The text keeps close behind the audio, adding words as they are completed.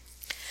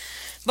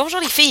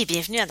Bonjour les filles et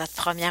bienvenue à notre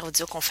première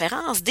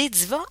audioconférence des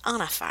divas en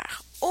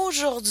affaires.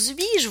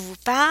 Aujourd'hui, je vous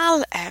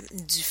parle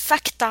du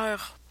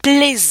facteur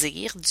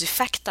plaisir, du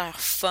facteur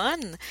fun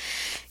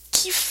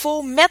qu'il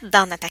faut mettre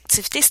dans notre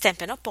activité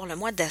Stampin' Up pour le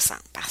mois de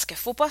décembre. Parce qu'il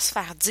ne faut pas se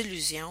faire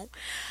d'illusions.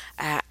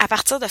 À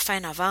partir de fin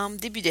novembre,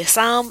 début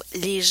décembre,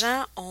 les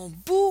gens ont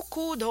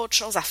beaucoup d'autres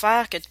choses à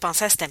faire que de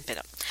penser à Stampin'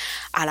 Up.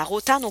 Alors,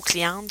 autant nos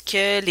clientes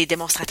que les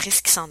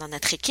démonstratrices qui sont dans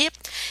notre équipe,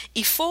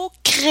 il faut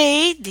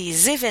créer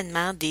des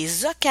événements,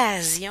 des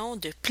occasions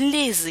de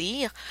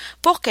plaisir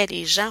pour que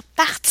les gens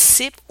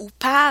participent ou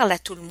parlent à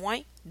tout le moins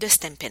de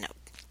Stampin' Up.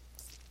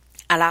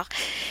 Alors,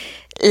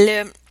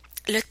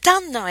 le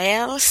temps de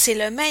Noël, c'est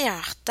le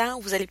meilleur temps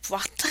où vous allez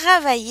pouvoir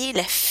travailler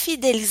la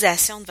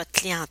fidélisation de votre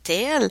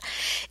clientèle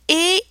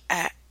et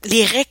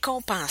les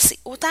récompenser.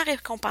 Autant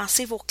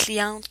récompenser vos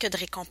clientes que de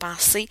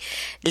récompenser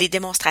les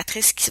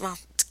démonstratrices qui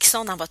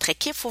sont dans votre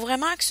équipe. Il faut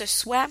vraiment que ce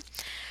soit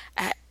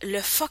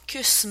le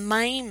focus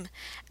même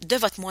de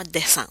votre mois de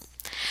décembre.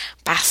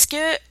 Parce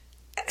que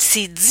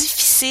c'est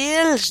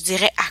difficile, je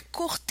dirais, à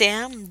court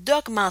terme,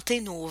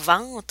 d'augmenter nos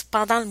ventes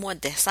pendant le mois de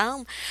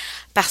décembre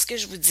parce que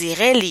je vous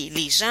dirais,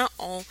 les gens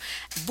ont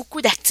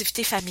beaucoup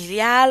d'activités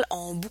familiales,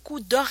 ont beaucoup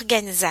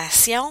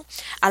d'organisation.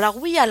 Alors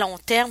oui, à long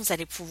terme, vous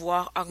allez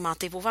pouvoir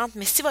augmenter vos ventes,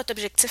 mais si votre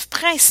objectif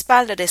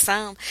principal de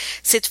décembre,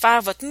 c'est de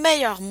faire votre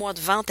meilleur mois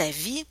de vente à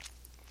vie,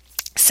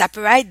 ça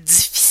peut être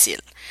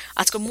difficile.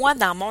 En tout cas, moi,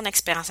 dans mon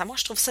expérience à moi,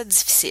 je trouve ça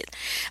difficile.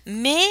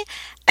 Mais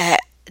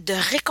de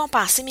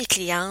récompenser mes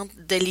clientes,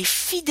 de les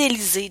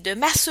fidéliser, de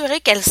m'assurer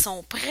qu'elles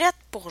sont prêtes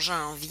pour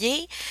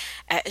janvier,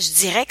 je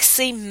dirais que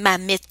c'est ma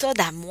méthode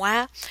à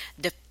moi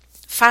de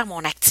faire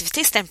mon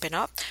activité Stampin'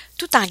 Up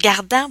tout en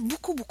gardant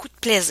beaucoup de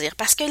plaisir.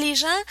 Parce que les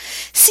gens,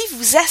 si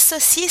vous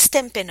associez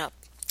Stampin' Up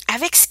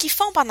avec ce qu'ils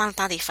font pendant le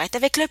temps des fêtes,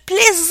 avec le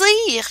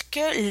plaisir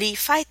que les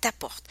fêtes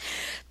apportent,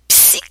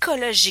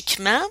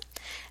 psychologiquement,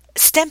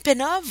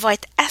 Stampin' Up va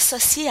être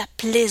associé à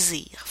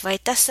plaisir, va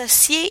être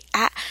associé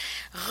à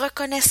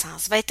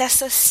reconnaissance, va être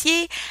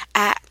associé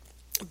à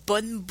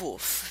bonne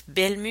bouffe,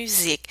 belle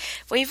musique.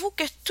 Voyez-vous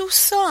que tout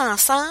ça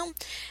ensemble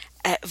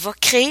va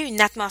créer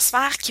une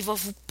atmosphère qui va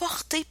vous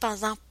porter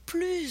pendant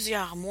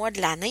plusieurs mois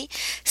de l'année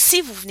si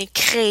vous venez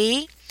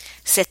créer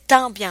cette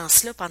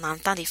ambiance-là pendant le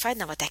temps des fêtes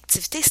dans votre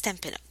activité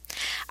Stampin' Up.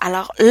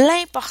 Alors,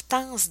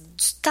 l'importance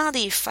du temps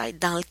des fêtes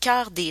dans le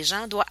cœur des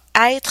gens doit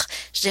être,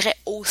 je dirais,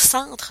 au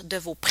centre de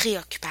vos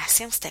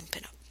préoccupations Stampin'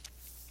 Up.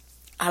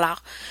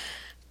 Alors,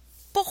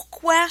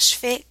 pourquoi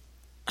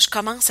je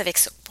commence avec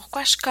ça?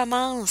 Pourquoi je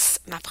commence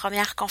ma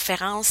première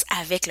conférence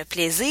avec le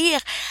plaisir?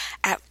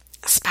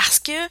 C'est parce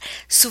que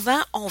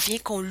souvent, on vient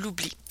qu'on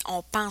l'oublie.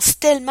 On pense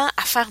tellement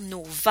à faire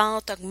nos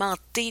ventes,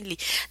 augmenter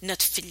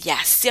notre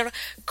filiation,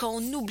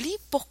 qu'on oublie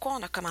pourquoi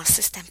on a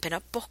commencé Stampin'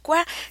 Up,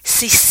 pourquoi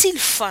c'est si le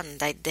fun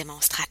d'être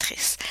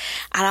démonstratrice.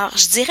 Alors,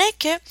 je dirais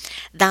que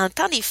dans le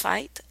temps des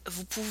fêtes,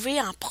 vous pouvez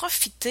en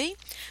profiter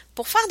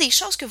pour faire des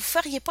choses que vous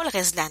ne feriez pas le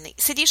reste de l'année.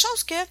 C'est des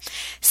choses que,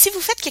 si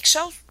vous faites quelque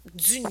chose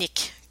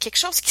d'unique, quelque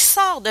chose qui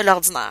sort de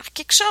l'ordinaire,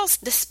 quelque chose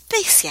de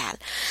spécial,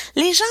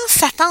 les gens ne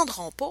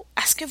s'attendront pas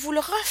à ce que vous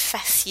le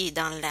refassiez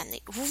dans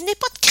l'année. Vous venez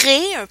pas de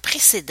créer un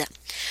précédent.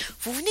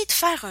 Vous venez de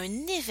faire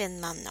un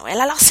événement de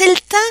Noël. Alors, c'est le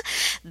temps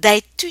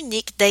d'être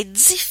unique, d'être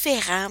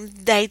différent,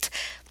 d'être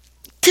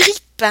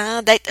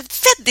tripant,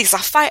 faites des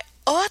affaires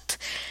hautes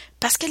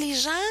parce que les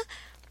gens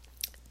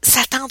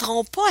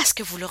s'attendront pas à ce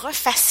que vous le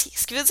refassiez.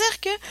 Ce qui veut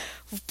dire que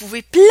vous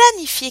pouvez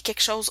planifier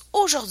quelque chose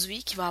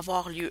aujourd'hui qui va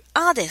avoir lieu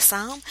en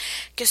décembre,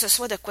 que ce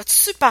soit de quoi de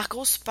super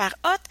gros, super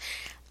hot,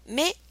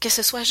 mais que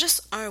ce soit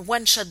juste un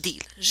one-shot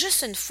deal,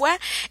 juste une fois,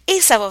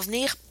 et ça va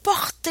venir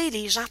porter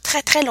les gens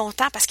très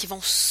longtemps parce qu'ils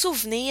vont se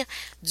souvenir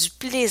du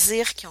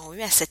plaisir qu'ils ont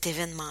eu à cet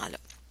événement-là.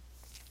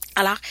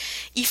 Alors,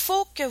 il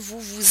faut que vous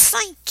vous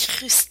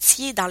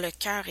incrustiez dans le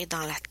cœur et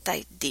dans la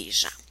tête des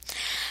gens.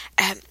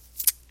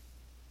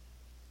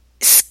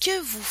 Ce que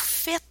vous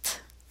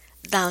faites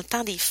dans le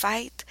temps des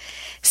fêtes,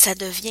 ça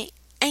devient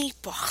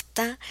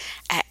important.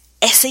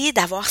 Essayez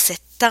d'avoir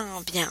cette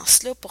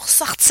ambiance-là pour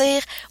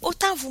sortir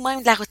autant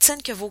vous-même de la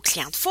routine que vos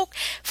clientes.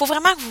 Faut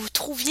vraiment que vous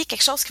trouviez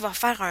quelque chose qui va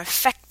faire un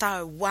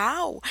facteur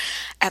wow.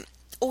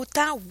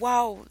 Autant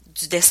wow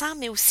du décembre,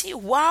 mais aussi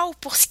wow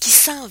pour ce qui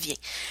s'en vient.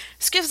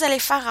 Ce que vous allez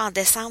faire en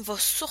décembre va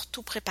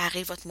surtout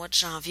préparer votre mois de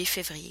janvier,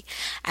 février,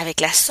 avec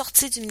la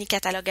sortie du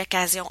mini-catalogue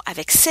occasion,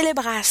 avec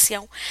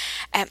célébration.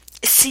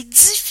 C'est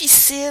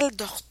difficile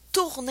de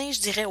retourner, je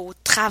dirais, au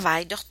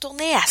travail, de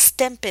retourner à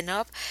Stampin'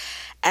 Up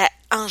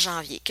en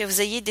janvier. Que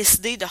vous ayez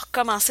décidé de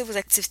recommencer vos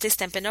activités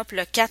Stampin' Up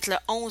le 4, le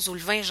 11 ou le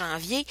 20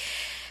 janvier,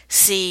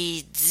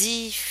 c'est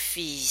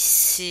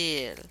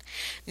difficile.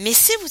 Mais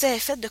si vous avez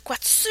fait de quoi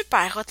de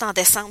super hot en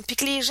décembre, puis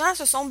que les gens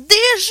se sont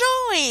déjà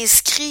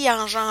inscrits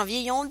en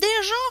janvier, ils ont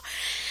déjà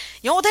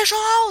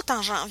hâte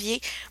en janvier,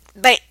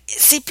 ben,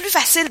 c'est plus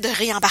facile de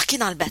réembarquer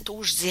dans le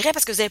bateau, je dirais,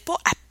 parce que vous n'avez pas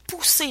à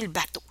pousser le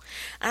bateau.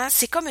 Hein?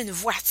 C'est comme une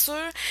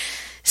voiture.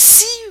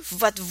 Si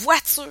votre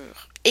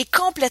voiture est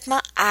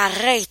complètement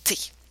arrêtée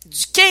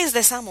du 15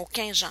 décembre au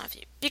 15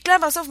 janvier, puis que là,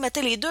 après ça, vous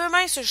mettez les deux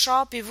mains sur le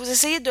char, puis vous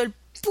essayez de le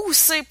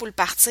pousser pour le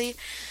partir,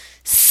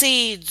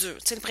 c'est dur.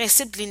 Tu sais, le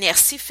principe de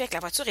l'inertie fait que la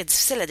voiture est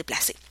difficile à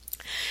déplacer.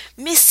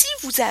 Mais si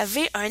vous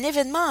avez un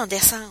événement en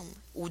décembre,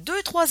 ou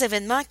 2-3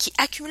 événements qui,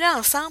 accumulés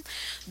ensemble,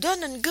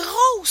 donnent une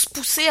grosse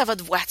poussée à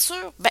votre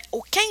voiture, ben,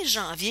 au 15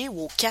 janvier,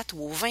 ou au 4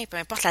 ou au 20, peu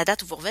importe la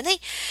date où vous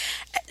revenez,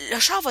 le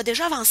char va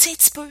déjà avancer un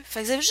petit peu. Fait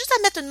que vous avez juste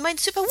à mettre une main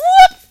dessus, puis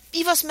whoop,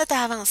 il va se mettre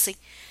à avancer.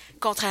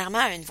 Contrairement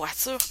à une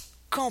voiture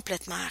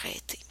complètement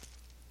arrêtée.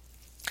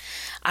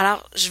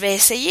 Alors, je vais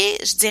essayer,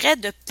 je dirais,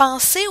 de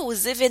penser aux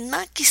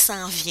événements qui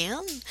s'en viennent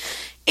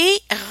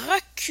et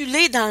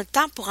reculer dans le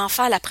temps pour en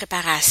faire la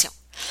préparation.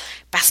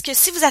 Parce que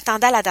si vous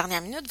attendez à la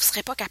dernière minute, vous ne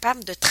serez pas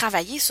capable de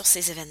travailler sur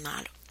ces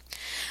événements-là.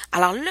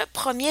 Alors, le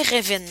premier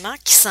événement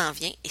qui s'en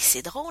vient, et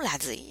c'est drôle à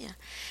dire,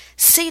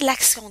 c'est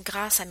l'Action de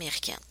grâce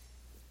américaine.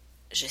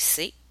 Je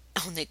sais,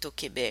 on est au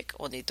Québec,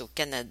 on est au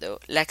Canada.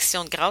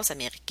 L'Action de grâce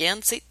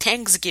américaine, c'est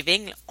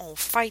Thanksgiving, on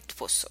fête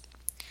pas ça.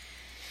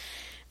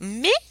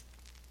 Mais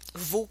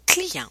vos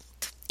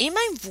clientes, et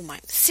même vous-même,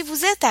 si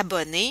vous êtes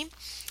abonné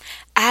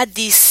à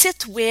des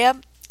sites web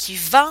qui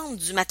vendent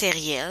du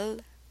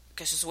matériel,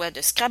 que ce soit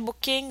de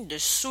scrapbooking, de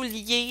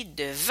souliers,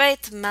 de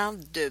vêtements,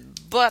 de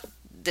bottes,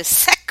 de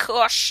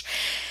sacoches,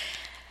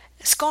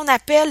 ce qu'on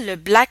appelle le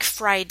Black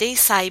Friday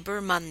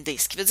Cyber Monday,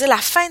 ce qui veut dire la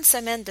fin de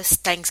semaine de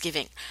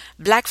Thanksgiving.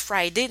 Black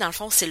Friday, dans le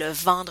fond, c'est le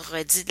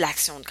vendredi de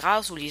l'Action de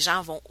grâce où les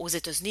gens vont aux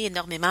États-Unis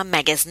énormément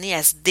magasiner,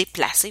 à se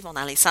déplacer, vont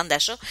dans les centres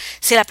d'achat.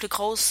 C'est la plus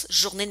grosse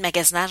journée de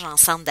magasinage en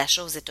centre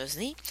d'achat aux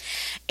États-Unis.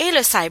 Et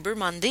le Cyber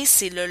Monday,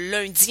 c'est le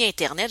lundi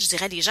Internet. Je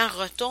dirais, les gens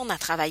retournent à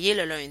travailler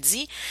le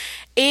lundi.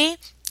 Et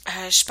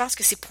je pense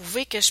que c'est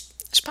prouvé que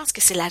je pense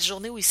que c'est la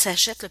journée où ils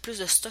s'achètent le plus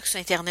de stocks sur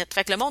Internet.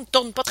 Fait que le monde ne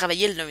tourne pas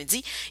travailler le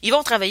lundi. Ils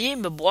vont travailler,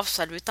 mais bof,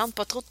 ça ne leur tente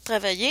pas trop de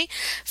travailler.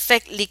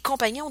 Fait que les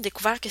compagnies ont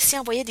découvert que s'ils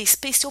envoyaient des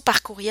spéciaux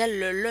par courriel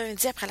le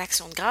lundi après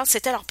l'Action de grâce,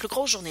 c'était leur plus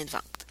grosse journée de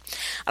vente.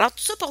 Alors,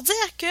 tout ça pour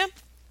dire que,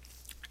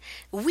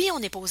 oui, on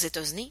n'est pas aux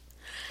États-Unis,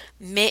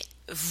 mais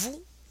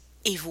vous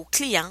et vos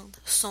clientes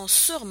sont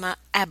sûrement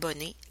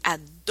abonnés à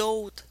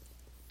d'autres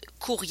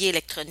courrier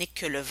électronique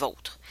que le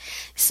vôtre.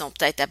 Ils sont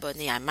peut-être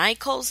abonnés à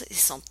Michaels, ils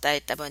sont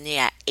peut-être abonnés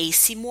à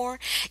AC Moore,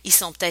 ils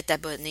sont peut-être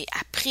abonnés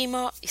à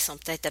Prima, ils sont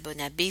peut-être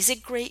abonnés à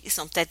Basic Grey, ils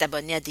sont peut-être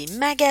abonnés à des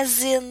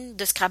magazines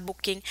de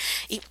scrapbooking.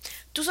 Et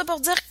tout ça pour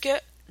dire que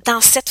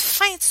dans cette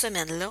fin de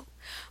semaine-là,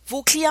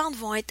 vos clientes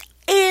vont être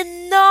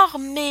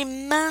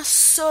énormément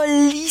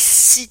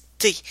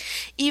sollicitées.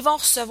 Ils vont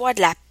recevoir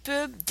de la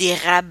pub, des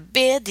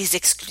rabais, des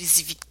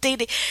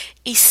exclusivités.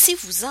 Et si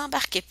vous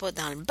embarquez pas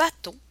dans le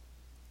bateau,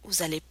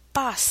 vous allez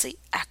passer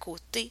à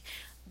côté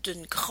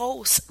d'une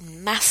grosse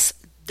masse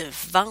de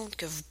ventes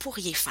que vous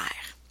pourriez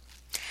faire.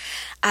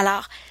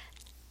 Alors,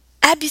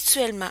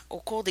 habituellement, au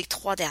cours des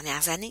 3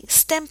 dernières années,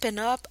 Stampin'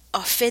 Up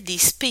a fait des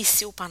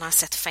spéciaux pendant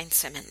cette fin de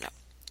semaine-là.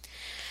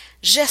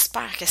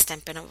 J'espère que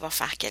Stampin' Up va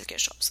faire quelque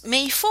chose.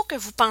 Mais il faut que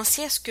vous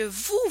pensiez à ce que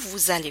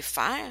vous allez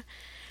faire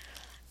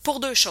pour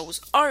 2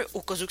 choses. 1,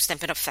 au cas où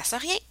Stampin' Up ne fasse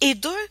rien, et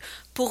 2,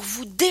 pour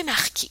vous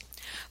démarquer.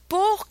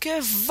 Pour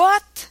que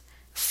votre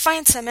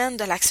fin de semaine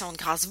de l'Action de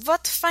grâce,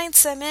 votre fin de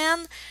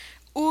semaine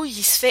où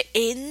il se fait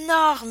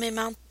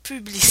énormément de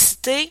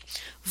publicité,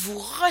 vous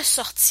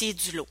ressortiez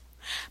du lot.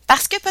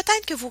 Parce que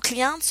peut-être que vos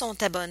clientes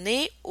sont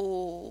abonnées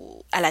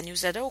à la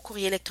newsletter, au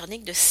courrier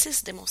électronique de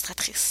 6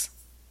 démonstratrices.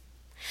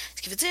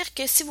 Ce qui veut dire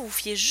que si vous vous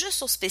fiez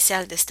juste au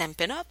spécial de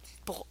Stampin' Up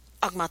pour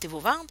augmenter vos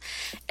ventes,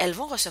 elles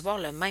vont recevoir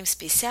le même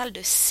spécial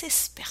de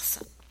 6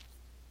 personnes.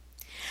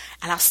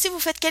 Alors, si vous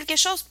faites quelque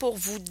chose pour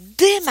vous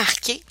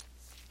démarquer,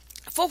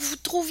 il faut que vous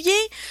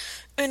trouviez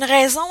une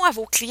raison à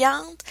vos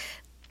clientes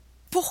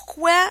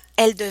pourquoi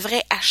elles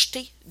devraient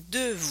acheter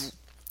de vous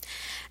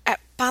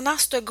pendant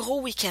ce gros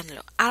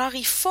week-end-là. Alors,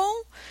 il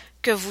faut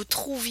que vous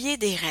trouviez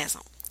des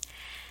raisons.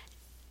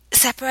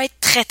 Ça peut être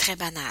très, très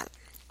banal.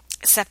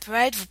 Ça peut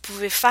être, vous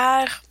pouvez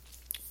faire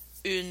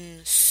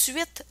une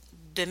suite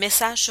de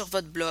messages sur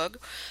votre blog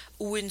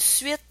ou une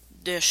suite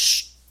de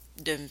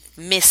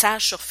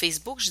messages sur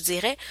Facebook, je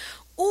dirais,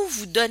 où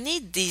vous donnez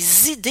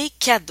des idées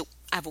cadeaux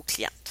à vos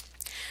clientes.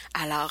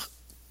 Alors,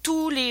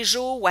 tous les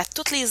jours ou à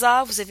toutes les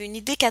heures, vous avez une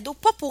idée cadeau,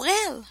 pas pour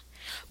elles,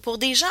 pour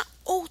des gens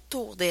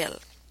autour d'elles.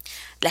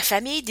 La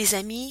famille, des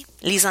amis,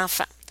 les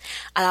enfants.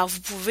 Alors, vous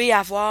pouvez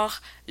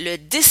avoir le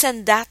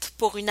descendant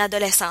pour une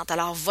adolescente.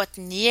 Alors, votre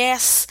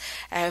nièce,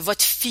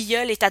 votre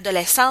filleule est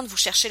adolescente, vous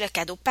cherchez le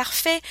cadeau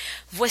parfait.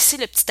 Voici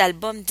le petit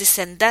album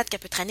descendant qu'elle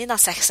peut traîner dans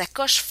sa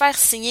sacoche, faire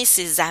signer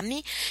ses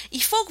amis.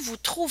 Il faut que vous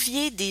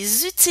trouviez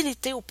des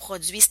utilités aux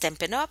produits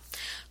Stampin' Up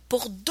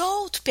pour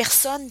d'autres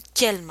personnes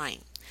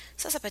qu'elles-mêmes.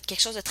 Ça peut être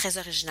quelque chose de très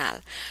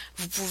original.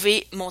 Vous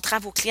pouvez montrer à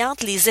vos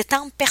clientes les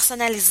étampes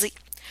personnalisées.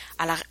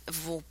 Alors,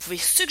 vous pouvez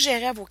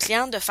suggérer à vos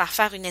clientes de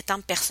faire une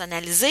étampe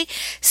personnalisée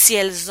si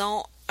elles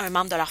ont un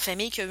membre de leur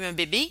famille qui a eu un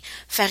bébé,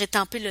 faire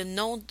écrire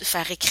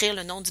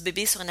le nom du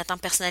bébé sur une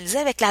étampe personnalisée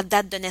avec la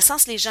date de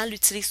naissance. Les gens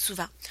l'utilisent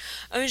souvent.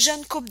 Un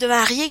jeune couple de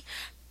mariés,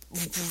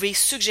 Vous pouvez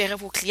suggérer à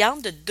vos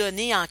clientes de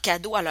donner en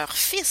cadeau à leur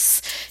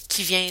fils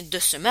qui vient de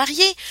se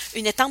marier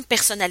une étampe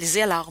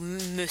personnalisée à leur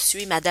monsieur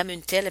et madame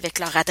une telle avec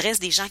leur adresse,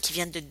 des gens qui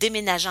viennent de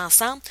déménager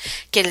ensemble,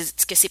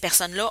 que ces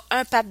personnes-là,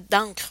 un pape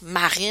d'encre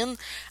marine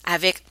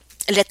avec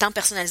l'étampe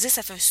personnalisée,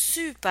 ça fait un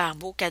super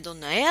beau cadeau de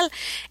Noël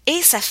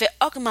et ça fait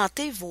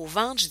augmenter vos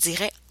ventes, je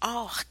dirais,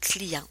 hors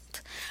cliente.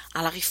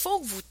 Alors, il faut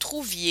que vous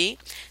trouviez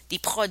des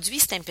produits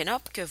Stampin'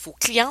 Up que vos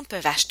clientes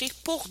peuvent acheter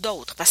pour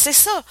d'autres. Parce que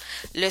c'est ça,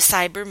 le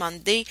Cyber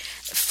Monday,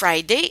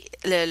 Friday,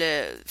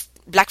 le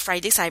Black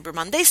Friday, Cyber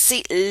Monday,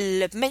 c'est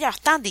le meilleur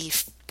temps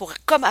pour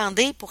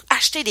commander, pour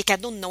acheter des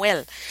cadeaux de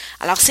Noël.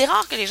 Alors, c'est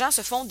rare que les gens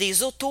se font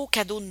des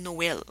auto-cadeaux de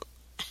Noël.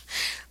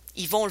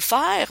 Ils vont le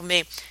faire,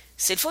 mais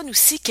c'est le fun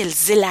aussi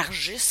qu'elles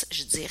élargissent,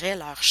 je dirais,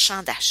 leur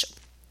champ d'achat.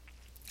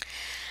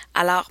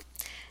 Alors,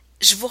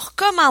 je vous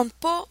recommande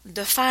pas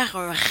de faire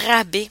un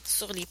rabais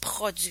sur les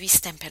produits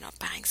Stampin' Up,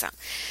 par exemple.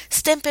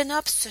 Stampin'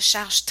 Up se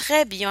charge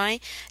très bien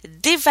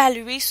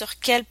d'évaluer sur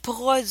quels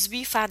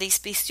produits faire des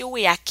spéciaux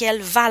et à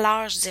quelle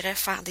valeur, je dirais,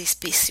 faire des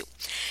spéciaux.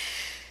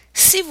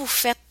 Si vous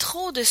faites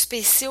trop de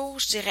spéciaux,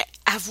 je dirais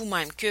à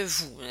vous-même que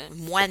vous,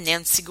 moi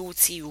Nancy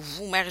Gauthier, ou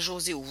vous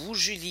Marie-Josée, ou vous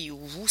Julie,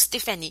 ou vous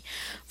Stéphanie,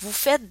 vous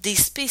faites des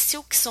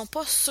spéciaux qui sont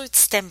pas ceux de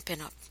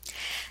Stampin' Up.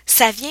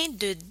 Ça vient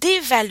de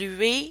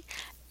d'évaluer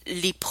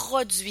les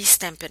produits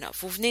Stampin' Up.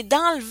 Vous venez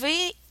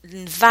d'enlever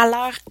une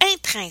valeur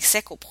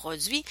intrinsèque au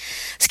produit,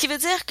 ce qui veut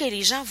dire que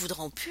les gens ne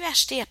voudront plus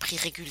acheter à prix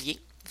régulier.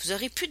 Vous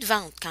aurez plus de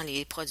ventes quand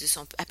les produits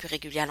sont à prix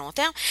régulier à long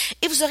terme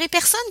et vous aurez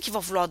personne qui va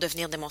vouloir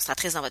devenir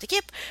démonstratrice dans votre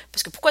équipe.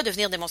 Parce que pourquoi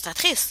devenir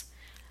démonstratrice?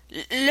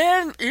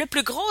 Le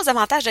plus gros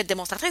avantage d'être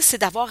démonstratrice, c'est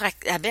d'avoir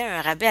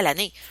un rabais à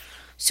l'année.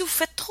 Si vous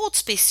faites trop de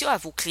spéciaux à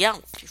vos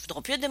clientes, ils ne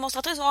voudront plus être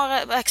démonstratrices, ils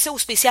auront accès au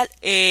spécial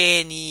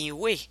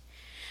anyway.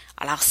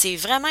 Alors, c'est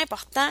vraiment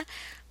important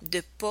de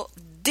ne pas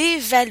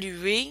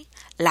dévaluer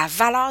la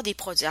valeur des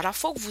produits. Alors, il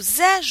faut que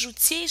vous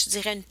ajoutiez, je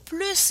dirais, une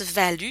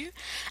plus-value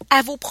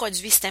à vos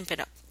produits Stampin'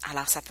 Up.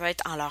 Alors, ça peut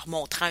être en leur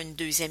montrant une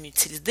deuxième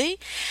utilité.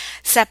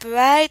 Ça peut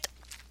être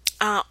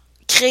en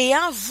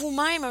créant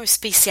vous-même un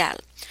spécial.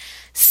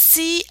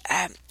 Si,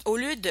 au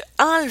lieu de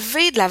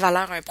enlever de la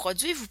valeur à un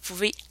produit, vous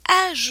pouvez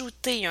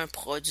ajouter un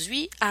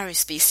produit à un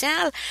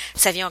spécial,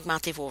 ça vient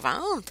augmenter vos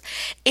ventes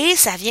et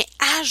ça vient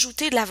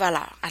ajouter de la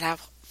valeur. Alors,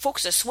 il faut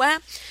que ce soit,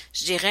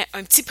 je dirais,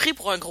 un petit prix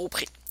pour un gros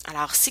prix.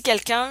 Alors, si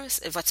quelqu'un,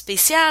 votre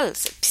spécial,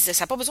 puis ça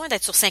n'a pas besoin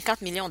d'être sur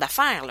 50 millions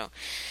d'affaires, là,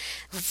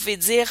 vous pouvez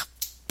dire,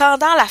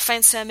 pendant la fin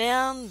de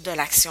semaine de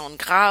l'action de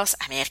grâce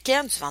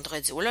américaine, du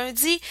vendredi au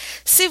lundi,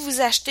 si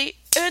vous achetez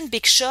une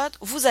Big Shot,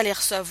 vous allez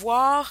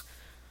recevoir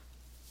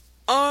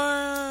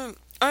un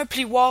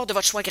plioir de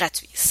votre choix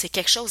gratuit. C'est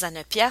quelque chose à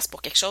 9 piastres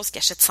pour quelque chose qui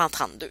achète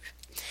 132.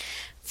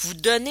 Vous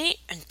donnez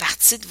une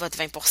partie de votre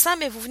 20%,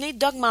 mais vous venez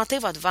d'augmenter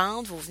votre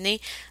vente, vous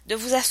venez de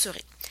vous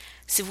assurer.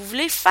 Si vous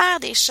voulez faire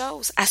des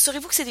choses,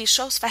 assurez-vous que c'est des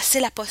choses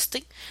faciles à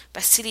poster,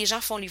 parce que si les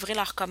gens font livrer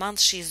leurs commandes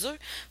chez eux,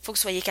 il faut que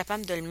vous soyez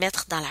capable de le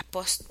mettre dans la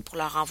poste pour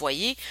leur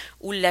envoyer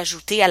ou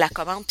l'ajouter à la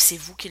commande, puis c'est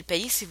vous qui le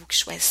payez, c'est vous qui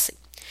choisissez.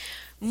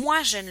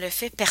 Moi, je ne le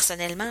fais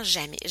personnellement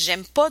jamais.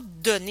 J'aime pas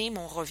donner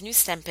mon revenu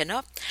Stampin'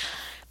 Up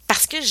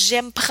parce que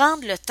j'aime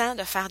prendre le temps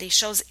de faire des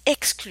choses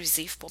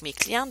exclusives pour mes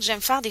clientes. J'aime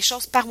faire des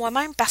choses par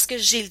moi-même parce que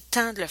j'ai le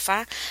temps de le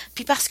faire,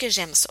 puis parce que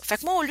j'aime ça. Fait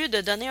que moi, au lieu de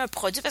donner un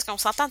produit, parce qu'on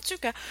s'entend-tu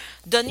que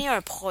donner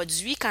un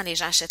produit quand les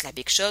gens achètent la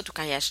Big Shot ou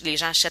quand les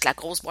gens achètent la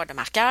grosse boîte de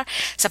marqueurs,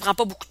 ça prend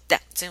pas beaucoup de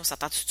temps. T'sais, on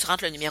s'entend-tu, tu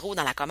rentres le numéro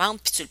dans la commande,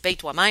 puis tu le payes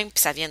toi-même,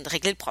 puis ça vient de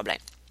régler le problème.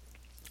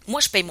 Moi,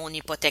 je paye mon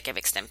hypothèque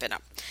avec Stampin'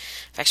 Up.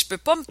 Fait que je peux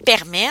pas me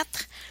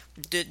permettre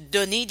de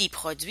donner des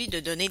produits, de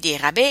donner des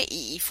rabais.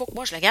 Il faut que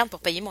moi, je le garde pour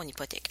payer mon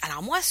hypothèque.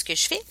 Alors moi, ce que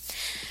je fais,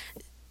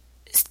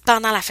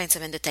 pendant la fin de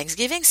semaine de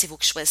Thanksgiving, c'est vous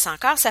qui choisissez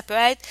encore, ça peut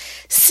être,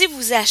 si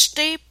vous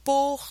achetez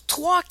pour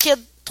 3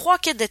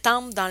 kits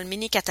d'étampes dans le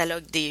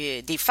mini-catalogue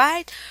des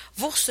fêtes,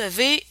 vous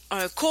recevez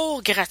un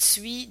cours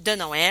gratuit de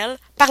Noël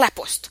par la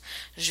poste.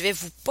 Je vais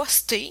vous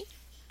poster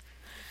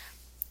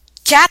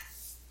 4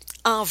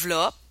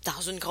 enveloppes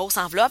dans une grosse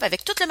enveloppe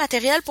avec tout le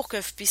matériel pour que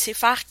vous puissiez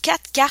faire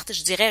 4 cartes,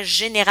 je dirais,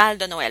 générales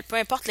de Noël. Peu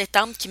importe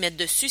l'étampe qu'ils mettent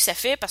dessus, ça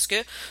fait parce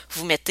que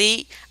vous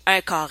mettez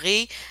un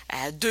carré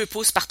 2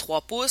 pouces par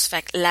 3 pouces.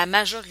 Fait que la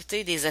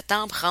majorité des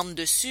étampes rentrent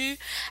dessus.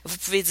 Vous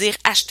pouvez dire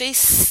achetez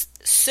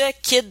ce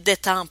kit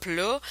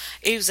d'étampes-là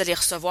et vous allez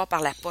recevoir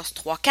par la poste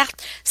 3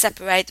 cartes. Ça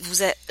peut être,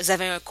 vous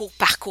avez un cours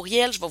par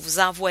courriel, je vais vous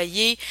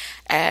envoyer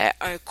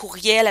un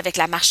courriel avec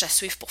la marche à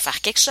suivre pour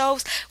faire quelque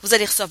chose. Vous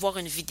allez recevoir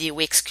une vidéo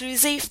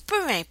exclusive,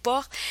 peu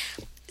importe.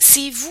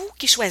 C'est vous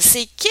qui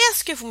choisissez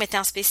qu'est-ce que vous mettez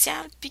en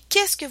spécial, puis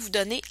qu'est-ce que vous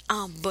donnez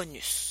en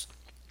bonus.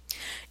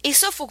 Et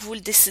ça, il faut que vous le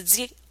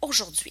décidiez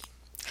aujourd'hui.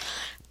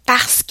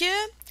 Parce que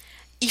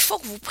il faut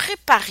que vous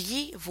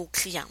prépariez vos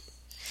clients.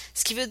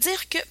 Ce qui veut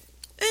dire que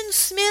une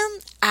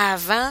semaine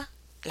avant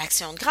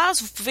l'action de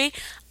grâce, vous pouvez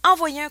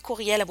envoyer un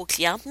courriel à vos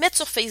clientes, mettre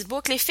sur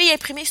Facebook, les filles,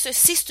 imprimez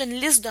ceci, c'est une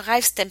liste de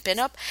rêves Stampin'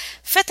 Up,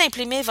 faites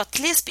imprimer votre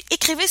liste, puis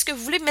écrivez ce que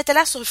vous voulez,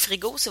 mettez-la sur le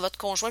frigo, si votre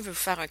conjoint veut vous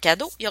faire un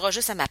cadeau, il y aura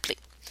juste à m'appeler.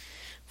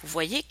 vous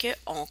voyez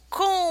qu'on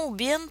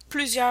combine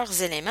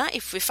plusieurs éléments et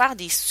vous pouvez faire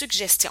des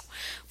suggestions.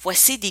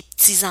 Voici des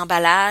petits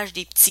emballages,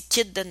 des petits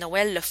kits de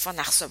Noël, le fun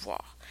à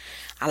recevoir.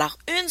 Alors,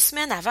 une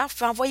semaine avant, vous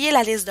pouvez envoyer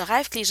la liste de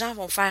rêves que les gens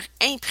vont faire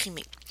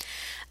imprimer.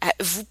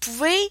 Vous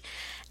pouvez,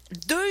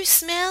 2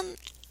 semaines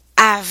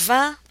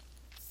avant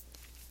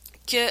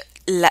que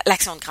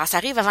l'action de grâce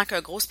arrive, avant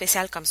qu'un gros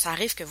spécial comme ça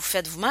arrive, que vous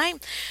faites vous-même,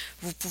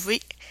 vous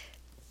pouvez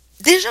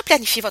déjà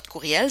planifier votre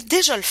courriel,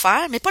 déjà le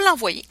faire, mais pas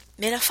l'envoyer,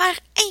 mais le faire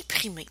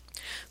imprimer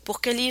pour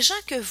que les gens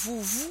que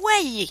vous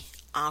voyez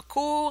en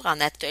cours,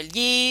 en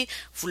atelier,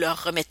 vous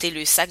leur remettez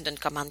le sac d'une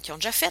commande qu'ils ont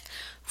déjà faite,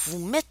 vous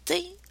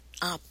mettez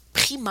en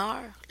primeur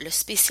le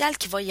spécial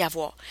qu'il va y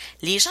avoir.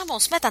 Les gens vont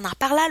se mettre à en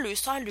parler à leur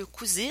soeur, leur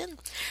cousine,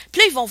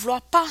 puis là, ils vont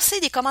vouloir passer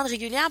des commandes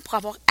régulières pour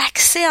avoir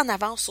accès en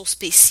avance aux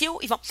spéciaux.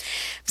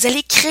 Vous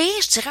allez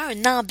créer, je dirais,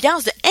 une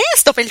ambiance de « Hein,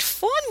 c'est pas le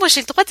fun, moi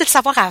j'ai le droit de le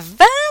savoir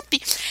avant! »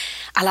 Puis,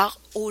 alors,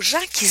 aux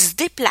gens qui se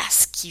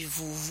déplacent, qui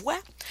vous voient,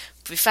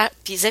 vous pouvez faire,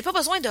 puis vous n'avez pas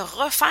besoin de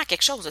refaire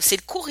quelque chose. C'est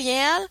le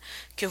courriel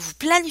que vous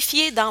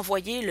planifiez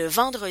d'envoyer le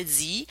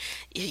vendredi.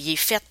 Il est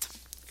fait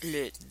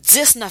le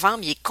 10 novembre,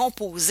 il est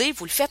composé,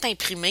 vous le faites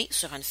imprimer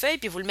sur une feuille,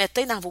 puis vous le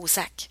mettez dans vos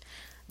sacs.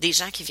 Des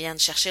gens qui viennent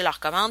chercher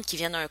leur commande, qui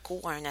viennent à un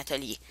cours, à un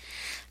atelier.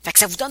 Fait que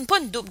ça vous donne pas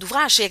une double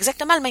d'ouvrage, c'est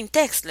exactement le même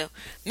texte, là.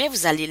 Mais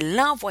vous allez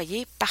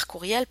l'envoyer par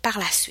courriel par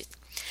la suite.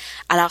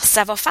 Alors,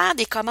 ça va faire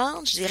des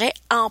commandes, je dirais,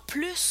 en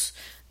plus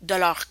de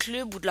leur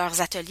club ou de leurs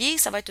ateliers,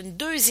 ça va être une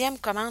deuxième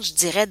commande, je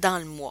dirais, dans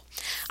le mois.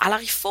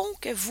 Alors, il faut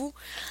que vous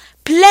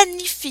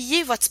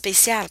planifiez votre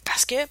spécial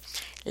parce que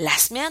la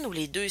semaine ou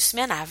les 2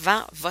 semaines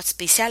avant votre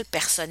spécial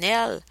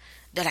personnel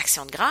de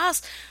l'Action de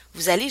grâce,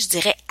 vous allez, je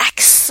dirais,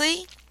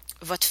 axer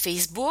votre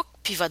Facebook,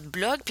 puis votre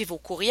blog, puis vos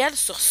courriels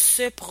sur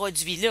ce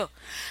produit-là.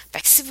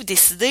 Fait que si vous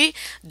décidez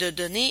de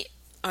donner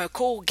un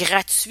cours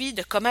gratuit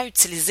de comment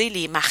utiliser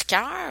les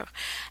marqueurs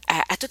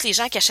à toutes les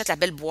gens qui achètent la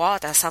belle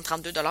boîte à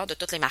 132 $ de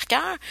tous les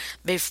marqueurs,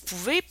 bien, vous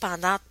pouvez,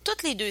 pendant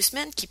toutes les 2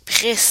 semaines qui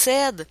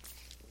précèdent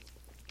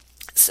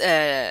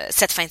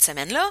cette fin de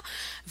semaine-là,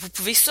 vous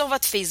pouvez sur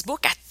votre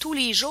Facebook à tous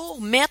les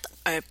jours mettre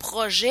un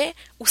projet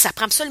où ça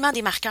prend absolument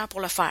des marqueurs pour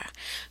le faire.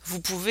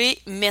 Vous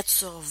pouvez mettre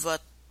sur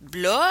votre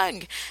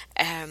blog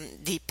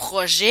des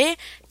projets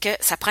que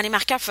ça prend les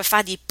marqueurs, vous pouvez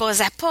faire des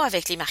pas à pas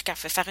avec les marqueurs,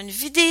 vous pouvez faire une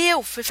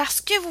vidéo, vous pouvez faire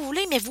ce que vous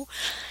voulez, mais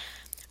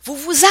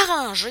vous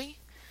arrangez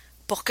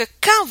pour que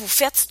quand vous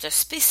faites ce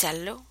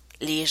spécial-là,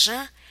 les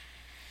gens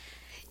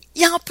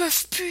ils en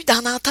peuvent plus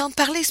d'en entendre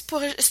parler,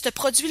 ce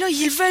produit-là.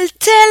 Ils veulent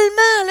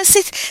tellement, là,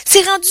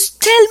 c'est rendu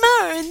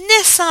tellement un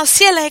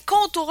essentiel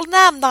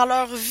incontournable dans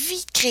leur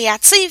vie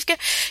créative qu'ils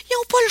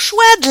n'ont pas le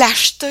choix de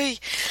l'acheter.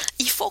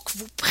 Il faut que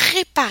vous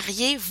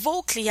prépariez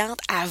vos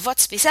clientes à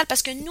votre spécial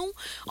parce que nous,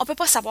 on peut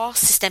pas savoir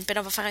si Stampin'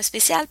 Up va faire un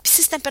spécial. Puis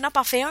si Stampin' Up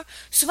en fait un,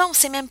 souvent on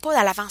sait même pas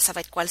à l'avance ça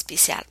va être quoi le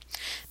spécial.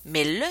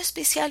 Mais le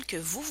spécial que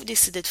vous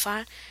décidez de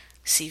faire,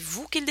 c'est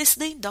vous qui le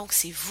décidez, donc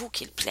c'est vous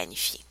qui le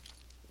planifiez.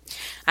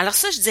 Alors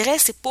ça, je dirais,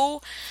 c'est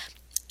pour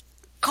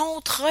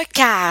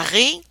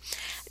contrecarrer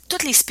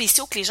tous les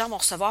spéciaux que les gens vont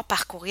recevoir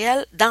par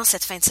courriel dans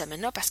cette fin de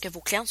semaine-là parce que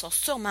vos clientes sont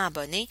sûrement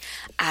abonnées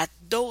à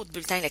d'autres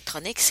bulletins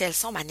électroniques si elles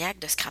sont maniaques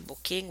de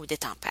scrapbooking ou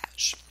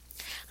d'étampage.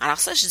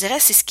 Alors ça, je dirais,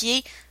 c'est ce qui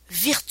est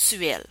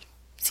virtuel.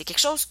 C'est quelque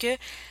chose que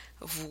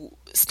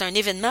c'est un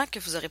événement que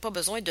vous n'aurez pas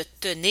besoin de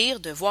tenir,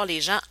 de voir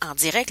les gens en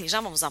direct. Les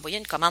gens vont vous envoyer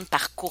une commande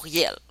par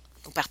courriel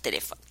ou par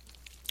téléphone.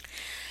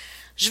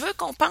 Je veux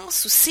qu'on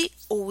pense aussi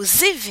aux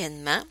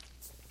événements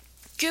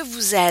que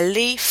vous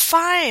allez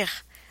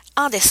faire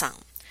en décembre.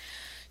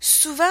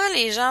 Souvent,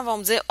 les gens vont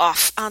me dire « Oh,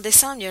 en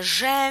décembre, il n'y a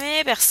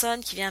jamais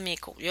personne qui vient à mes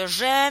cours. Il n'y a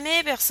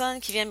jamais personne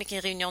qui vient avec une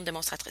réunion de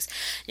démonstratrices.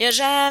 Il n'y a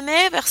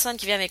jamais personne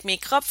qui vient avec mes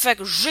crops, fait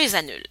que je les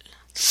annule. »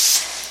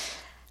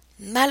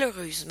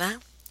 Malheureusement,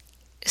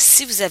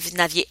 si vous en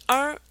aviez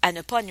un à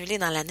ne pas annuler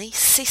dans l'année,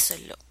 c'est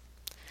celui-là.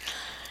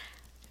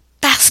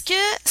 Parce que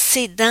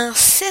c'est dans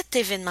cet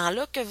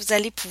événement-là que vous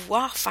allez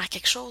pouvoir faire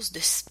quelque chose de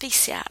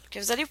spécial, que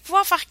vous allez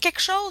pouvoir faire quelque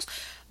chose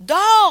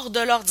d'hors de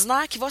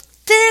l'ordinaire qui va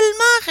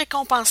tellement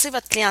récompenser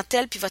votre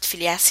clientèle puis votre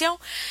filiation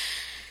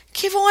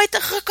qui vont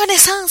être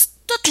reconnaissantes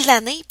toute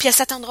l'année puis elles ne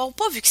s'attendront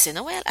pas, vu que c'est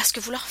Noël, à ce que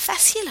vous leur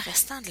fassiez le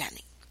restant de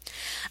l'année.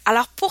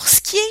 Alors, pour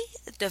ce qui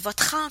est de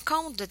votre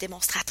rencontre de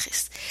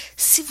démonstratrice,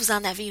 si vous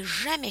en avez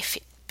jamais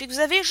fait, puis que vous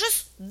avez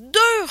juste 2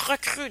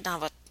 recrues dans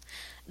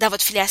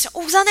votre filiation,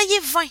 ou vous en ayez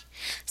 20, si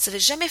vous n'avez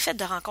jamais fait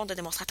de rencontre de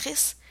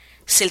démonstratrice,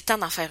 c'est le temps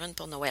d'en faire une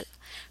pour Noël.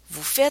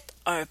 Vous faites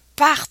un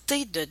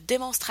party de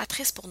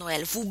démonstratrice pour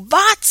Noël. Vous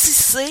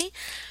bâtissez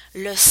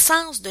le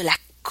sens de la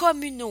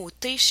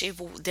communauté chez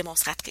vos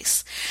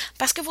démonstratrices.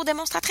 Parce que vos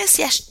démonstratrices,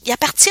 ils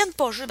appartiennent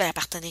pas juste,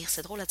 appartenir,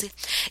 c'est drôle à dire.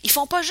 Ils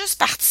font pas juste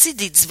partie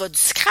des divas du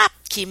scrap,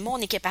 qui est mon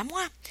équipe à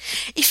moi.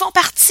 Ils font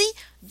partie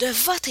de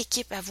votre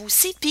équipe à vous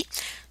aussi. Puis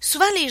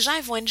souvent, les gens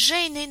vont être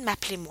gênés de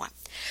m'appeler moi.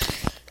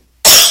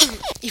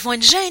 Ils vont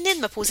être gênés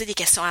de me poser des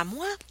questions à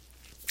moi,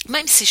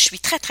 même si je suis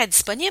très, très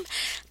disponible,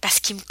 parce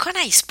qu'ils me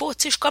connaissent pas.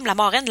 Tu sais, je suis comme la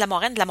marraine, de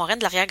l'arrière-grand-mère,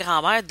 de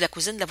l'arrière-grand-mère, de la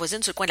cousine, de la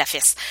voisine sur le coin de la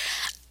fesse.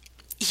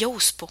 Ils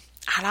osent pas.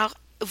 Alors,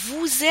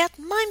 vous êtes,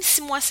 même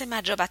si moi c'est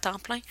ma job à temps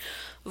plein,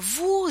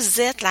 vous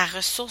êtes la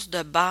ressource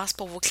de base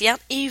pour vos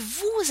clientes et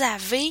vous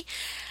avez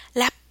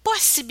la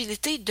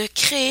possibilité de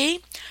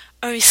créer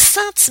un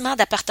sentiment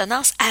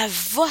d'appartenance à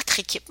votre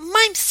équipe,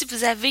 même si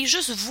vous avez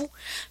juste vous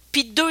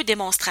puis 2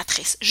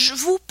 démonstratrices.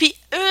 Vous puis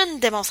une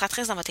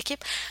démonstratrice dans votre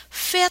équipe,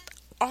 faites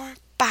un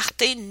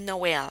party de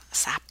Noël.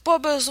 Ça n'a pas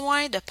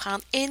besoin de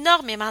prendre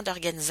énormément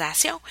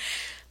d'organisation,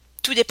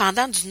 tout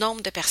dépendant du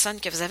nombre de personnes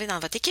que vous avez dans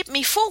votre équipe, mais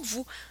il faut que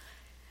vous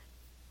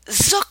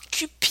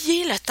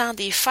occupiez le temps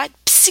des fêtes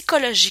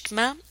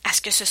psychologiquement à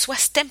ce que ce soit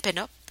Stampin'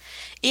 Up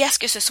et à ce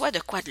que ce soit de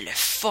quoi de le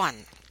fun.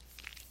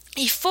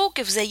 Il faut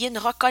que vous ayez une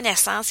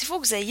reconnaissance, il faut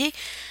que vous ayez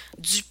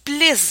du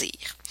plaisir.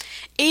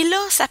 Et là,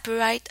 ça peut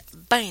être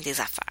bien des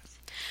affaires.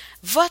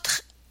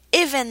 Votre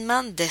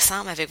événement de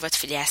décembre avec votre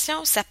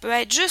filiation, ça peut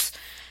être juste,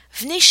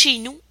 venez chez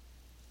nous,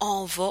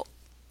 on va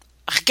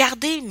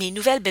regarder mes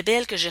nouvelles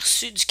bébelles que j'ai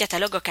reçues du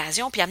catalogue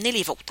Occasion, puis amenez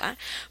les vôtres. Hein.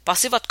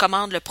 Passez votre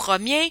commande le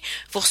 1er,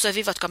 vous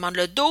recevez votre commande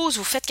le 12,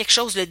 vous faites quelque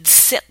chose le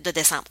 17 de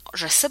décembre.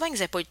 Je sais bien que vous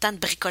n'avez pas eu le temps de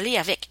bricoler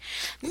avec,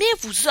 mais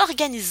vous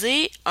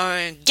organisez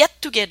un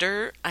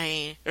get-together,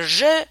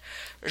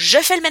 je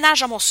fais le ménage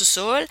dans mon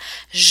sous-sol,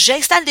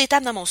 j'installe des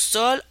tables dans mon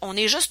sous-sol, on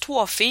est juste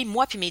 3 filles,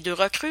 moi puis mes 2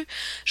 recrues.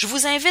 Je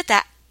vous invite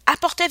à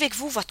apportez avec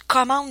vous votre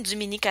commande du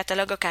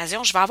mini-catalogue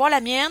Occasion. Je vais avoir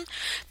la mienne,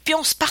 puis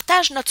on se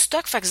partage notre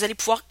stock, fait que vous allez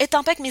pouvoir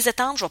étamper avec mes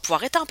étampes, je vais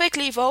pouvoir étamper avec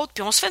les vôtres,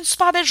 puis on se fait une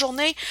super belle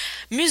journée.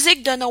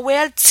 Musique de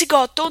Noël, petit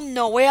gâteau de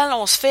Noël,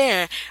 on se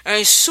fait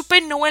un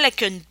souper de Noël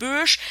avec une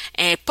bûche,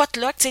 un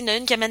potluck, tu sais, il y en a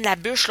une qui amène la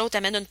bûche, l'autre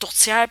amène une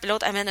tourtière, puis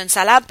l'autre amène une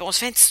salade, puis on se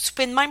fait un petit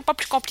souper de même, pas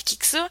plus compliqué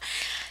que ça.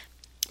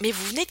 Mais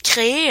vous venez de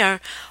créer un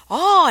 «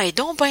 Oh, et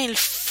donc ben le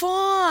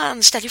fun!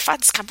 J'étais allée faire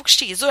du scrapbook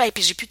chez eux, et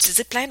puis j'ai pu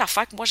utiliser plein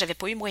d'affaires que moi, j'avais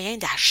pas eu moyen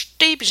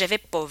d'acheter, puis j'avais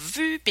pas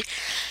vu. » Puis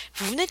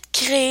vous venez de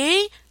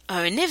créer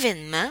un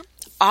événement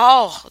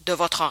hors de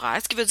votre horaire,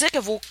 ce qui veut dire que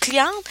vos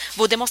clientes,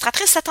 vos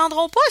démonstratrices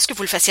s'attendront pas à ce que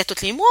vous le fassiez à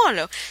tous les mois.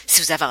 Là.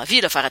 Si vous avez envie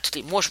de le faire à tous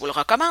les mois, je vous le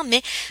recommande,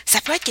 mais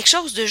ça peut être quelque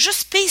chose de juste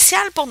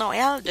spécial pour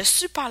Noël, de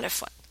super le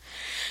fun.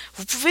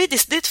 Vous pouvez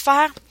décider de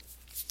faire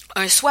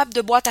un swap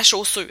de boîte à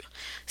chaussures.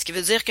 Ce qui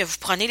veut dire que vous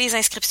prenez les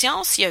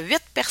inscriptions, s'il y a 8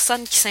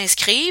 personnes qui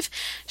s'inscrivent,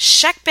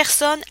 chaque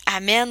personne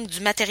amène du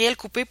matériel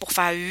coupé pour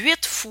faire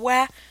 8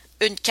 fois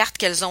une carte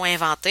qu'elles ont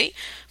inventée.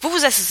 Vous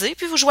vous assisez,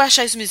 puis vous jouez à la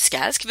chaise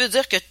musicale, ce qui veut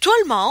dire que tout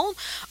le monde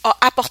a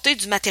apporté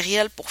du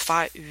matériel pour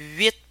faire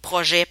 8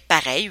 projets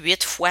pareils,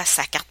 8 fois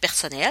sa carte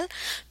personnelle,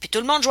 puis tout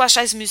le monde joue à la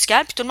chaise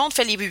musicale, puis tout le monde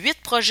fait les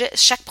 8 projets,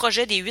 chaque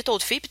projet des 8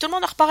 autres filles, puis tout le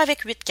monde repart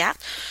avec 8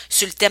 cartes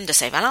sur le thème de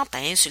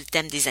Saint-Valentin, sur le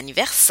thème des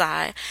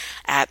anniversaires.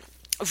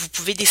 Vous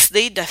pouvez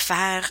décider de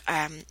faire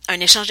un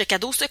échange de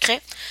cadeaux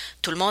secrets.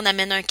 Tout le monde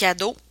amène un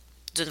cadeau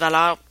d'une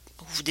valeur,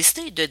 vous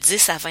décidez, de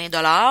 10 à 20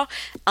 $,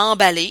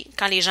 emballé.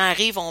 Quand les gens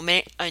arrivent, on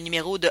met un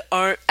numéro de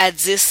 1 à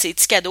 10, c'est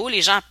petit cadeau.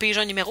 Les gens pigent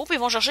un numéro, puis ils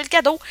vont chercher le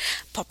cadeau.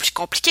 Pas plus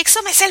compliqué que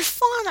ça, mais c'est le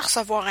fun de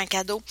recevoir un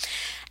cadeau.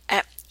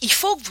 Il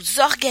faut que vous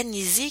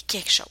organisiez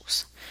quelque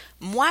chose.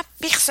 Moi,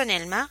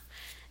 personnellement,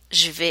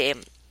 je vais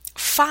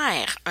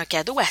faire un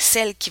cadeau à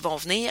celles qui vont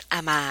venir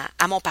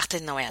à mon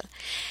party de Noël.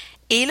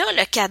 Et là,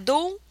 le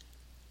cadeau,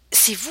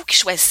 c'est vous qui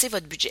choisissez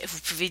votre budget. Vous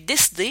pouvez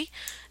décider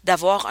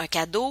d'avoir un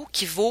cadeau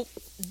qui vaut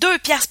 2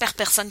 piastres par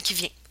personne qui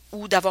vient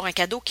ou d'avoir un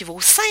cadeau qui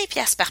vaut 5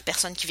 piastres par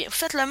personne qui vient. Vous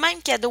faites le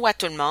même cadeau à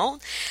tout le monde.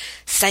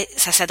 Ça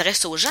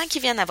s'adresse aux gens qui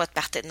viennent à votre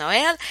party de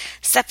Noël.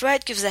 Ça peut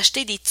être que vous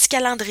achetez des petits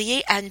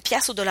calendriers à 1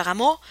 pièce au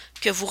Dollarama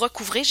que vous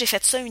recouvrez. J'ai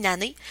fait ça une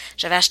année.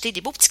 J'avais acheté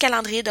des beaux petits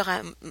calendriers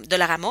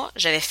Dollarama.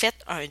 J'avais fait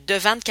un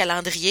devant de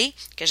calendrier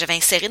que j'avais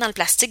inséré dans le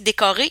plastique,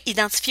 décoré,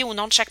 identifié au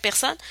nom de chaque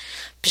personne.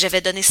 Puis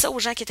j'avais donné ça aux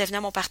gens qui étaient venus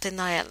à mon party de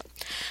Noël.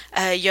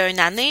 Il y a une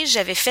année,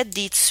 j'avais fait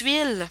des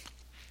tuiles.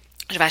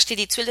 J'avais acheté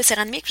des tuiles de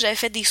céramique, puis j'avais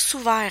fait des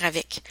sous-verres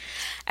avec.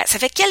 Ça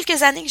fait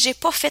quelques années que j'ai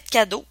pas fait de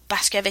cadeau,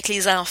 parce qu'avec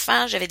les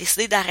enfants, j'avais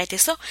décidé d'arrêter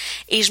ça,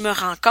 et je me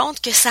rends compte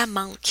que ça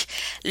manque.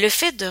 Le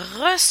fait de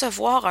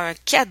recevoir un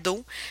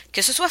cadeau,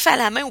 que ce soit fait à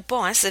la main ou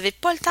pas, hein, si vous n'avez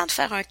pas le temps de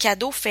faire un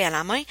cadeau fait à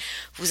la main,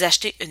 vous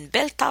achetez une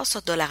belle tasse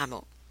au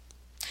Dollarama.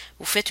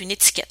 Vous faites une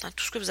étiquette. Hein.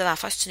 Tout ce que vous avez à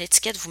faire, c'est une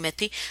étiquette. Vous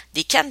mettez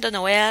des cannes de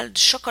Noël,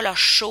 du chocolat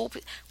chaud,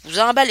 vous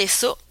emballez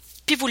ça,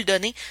 puis vous le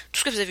donnez. Tout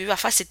ce que vous avez eu à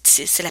faire,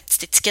 c'est la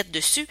petite étiquette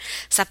dessus.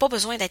 Ça n'a pas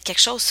besoin d'être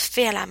quelque chose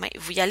fait à la main.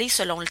 Vous y allez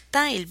selon le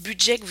temps et le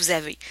budget que vous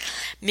avez.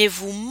 Mais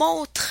vous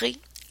montrez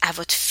à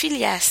votre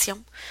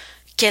filiation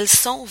quelles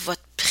sont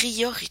votre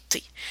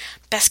priorités.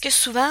 Parce que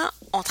souvent,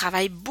 on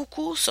travaille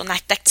beaucoup sur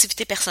notre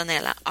activité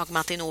personnelle. Hein.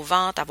 Augmenter nos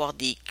ventes, avoir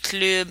des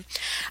clubs,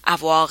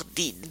 avoir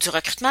du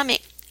recrutement,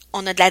 mais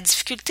on a de la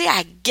difficulté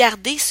à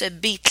garder ce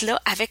beat-là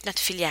avec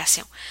notre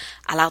filiation.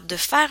 Alors, de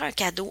faire un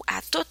cadeau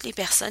à toutes les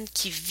personnes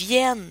qui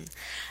viennent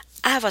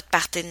à votre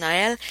party de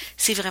Noël,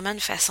 c'est vraiment une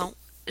façon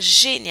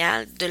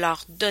géniale de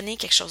leur donner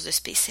quelque chose de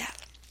spécial.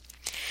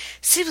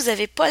 Si vous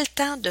n'avez pas le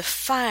temps de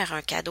faire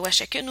un cadeau à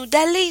chacune ou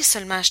d'aller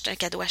seulement acheter un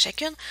cadeau à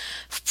chacune,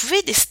 vous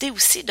pouvez décider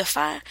aussi de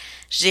faire,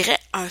 je dirais,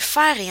 un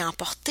faire et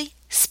emporter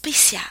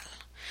spécial.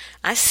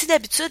 Hein, si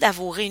d'habitude, à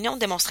vos réunions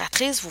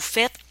démonstratrices, vous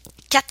faites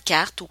 4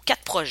 cartes ou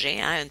 4 projets,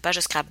 hein, une page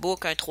de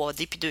scrapbook, un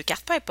 3D puis 2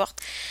 cartes, peu importe.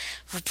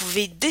 Vous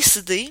pouvez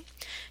décider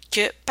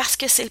que parce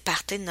que c'est le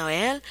party de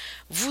Noël,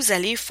 vous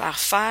allez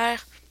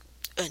faire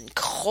une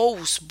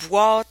grosse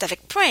boîte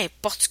avec peu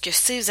importe ce que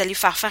c'est. Vous allez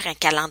faire un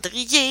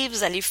calendrier,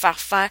 vous allez faire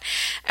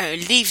un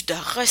livre de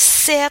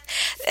recettes.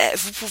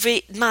 Vous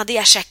pouvez demander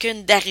à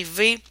chacune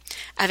d'arriver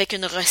avec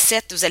une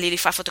recette. Vous allez les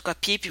faire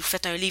photocopier, puis vous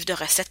faites un livre de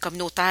recettes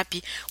communautaire,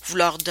 puis vous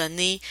leur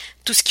donnez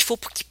tout ce qu'il faut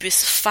pour qu'ils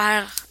puissent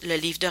faire le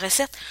livre de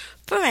recettes.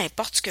 Peu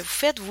importe ce que vous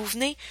faites, vous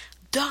venez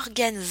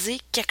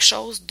d'organiser quelque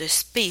chose de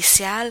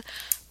spécial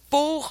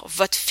pour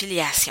votre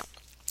filiation.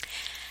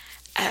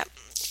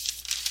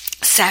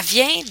 Ça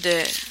vient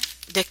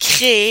de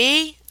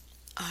créer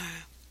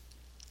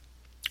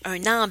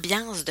une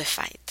ambiance de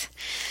fête.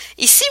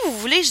 Et si vous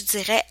voulez, je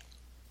dirais,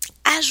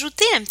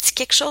 ajouter un petit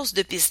quelque chose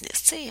de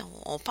business. Tu sais,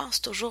 on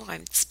pense toujours un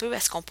petit peu à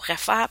ce qu'on pourrait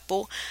faire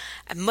pour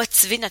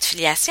motiver notre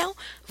filiation.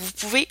 Vous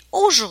pouvez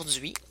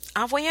aujourd'hui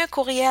envoyer un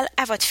courriel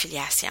à votre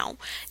filiation,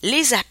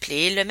 les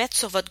appeler, le mettre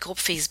sur votre groupe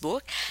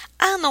Facebook,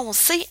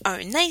 annoncer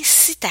un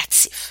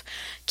incitatif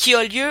qui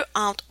a lieu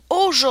entre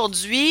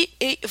aujourd'hui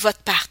et votre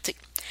party.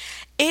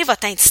 Et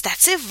votre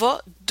incitatif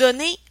va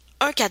donner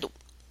un cadeau.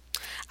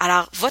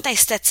 Alors, votre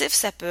incitatif,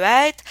 ça peut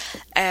être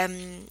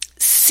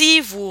si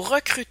vous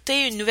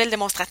recrutez une nouvelle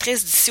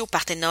démonstratrice d'ici au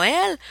party de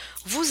Noël,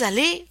 vous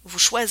allez vous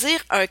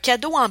choisir un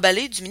cadeau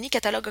emballé du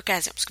mini-catalogue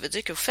occasion. Ce qui veut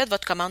dire que vous faites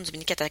votre commande du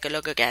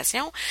mini-catalogue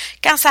occasion.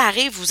 Quand ça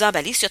arrive, vous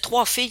emballez. S'il y a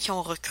 3 filles qui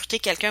ont recruté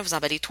quelqu'un, vous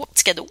emballez 3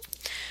 petits cadeaux.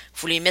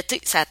 Vous les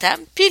mettez sur la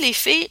table, puis les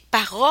filles,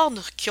 par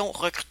ordre qui ont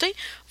recruté,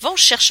 vont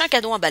chercher un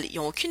cadeau emballé. Ils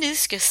n'ont aucune idée de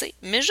ce que c'est,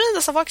 mais juste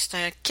de savoir que c'est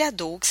un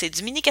cadeau, que c'est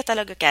du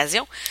mini-catalogue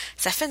occasion,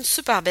 ça fait une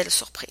super belle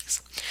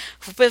surprise.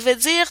 Vous pouvez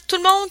dire, tout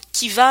le monde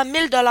qui vend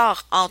 1000 $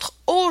 entre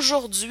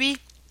aujourd'hui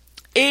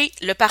et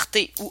le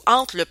party, ou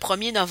entre le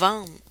 1er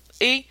novembre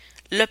et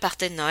le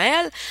party de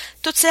Noël,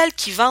 toutes celles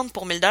qui vendent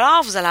pour 1000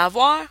 $, vous allez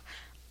avoir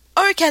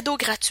un cadeau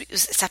gratuit.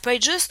 Ça peut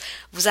être juste,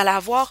 vous allez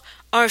avoir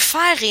un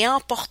faire et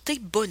emporter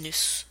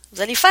bonus. Vous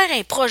allez faire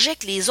un projet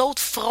que les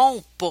autres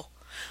feront pas.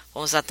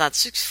 On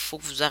s'entend-tu qu'il faut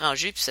que vous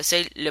arrangez, puis ça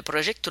c'est le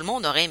projet que tout le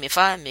monde aurait aimé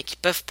faire, mais qu'ils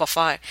peuvent pas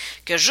faire.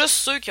 Que juste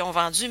ceux qui ont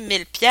vendu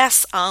 1000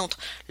 pièces entre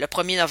le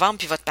 1er novembre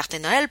puis votre party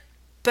de Noël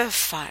peuvent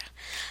faire.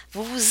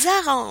 Vous vous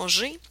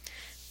arrangez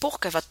pour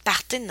que votre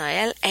party de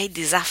Noël ait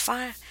des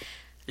affaires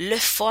le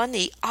fun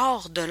et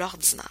hors de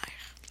l'ordinaire.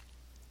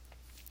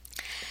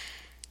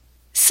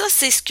 Ça,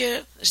 c'est ce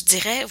que je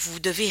dirais, vous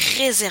devez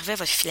réserver à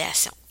votre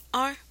filiation.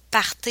 Un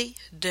party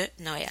de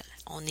Noël.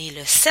 On est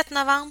le 7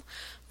 novembre.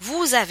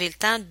 Vous avez le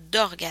temps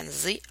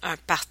d'organiser un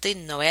party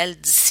de Noël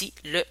d'ici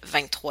le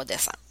 23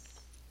 décembre.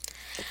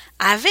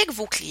 Avec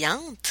vos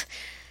clientes,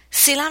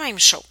 c'est la même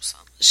chose.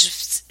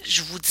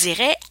 Je vous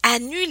dirais,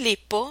 annulez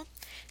pas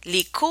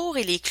les cours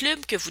et les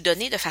clubs que vous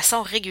donnez de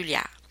façon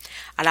régulière.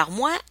 Alors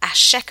moi, à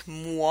chaque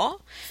mois,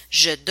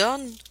 je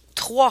donne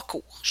 3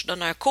 cours. Je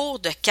donne un cours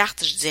de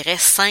cartes, je dirais,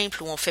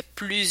 simple, où on fait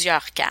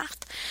plusieurs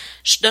cartes.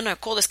 Je donne un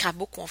cours de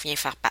scrapbook où on vient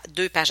faire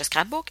 2 pages de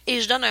scrapbook.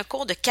 Et je donne un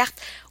cours de cartes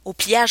au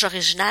pliage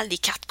original des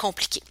cartes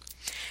compliquées.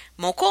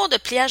 Mon cours de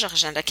pliage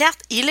original de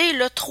cartes, il est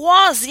le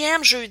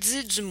 3e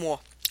jeudi du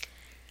mois.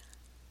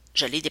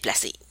 Je l'ai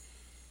déplacé.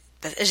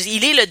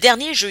 Il est le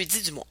dernier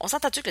jeudi du mois. On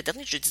s'entend-tu que le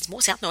dernier jeudi du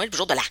mois, c'est entre Noël et le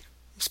jour de l'an?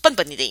 C'est pas une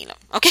bonne idée, là.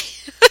 OK?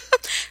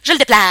 Je le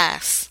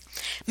déplace.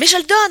 Mais je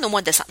le donne au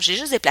mois de décembre. J'ai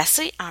juste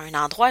déplacé à un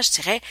endroit, je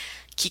dirais,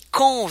 qui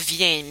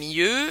convient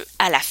mieux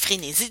à la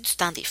frénésie du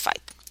temps des fêtes.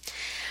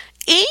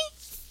 Et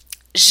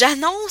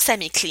j'annonce à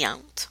mes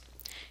clientes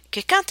que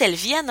quand elles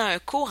viennent à un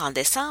cours en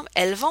décembre,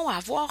 elles vont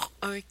avoir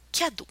un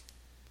cadeau.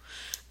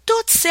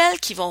 Toutes celles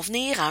qui vont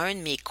venir à un de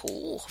mes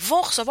cours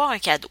vont recevoir un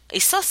cadeau. Et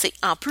ça, c'est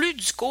en plus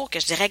du cours que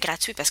je dirais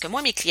gratuit. Parce que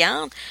moi, mes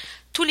clientes,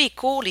 tous les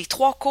cours, les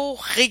 3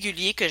 cours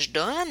réguliers que je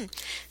donne,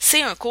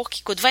 c'est un cours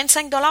qui coûte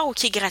 25 $ ou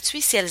qui est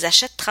gratuit si elles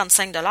achètent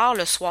 35 $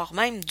 le soir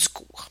même du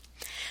cours.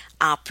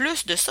 En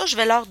plus de ça, je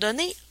vais leur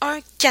donner un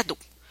cadeau.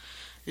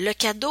 Le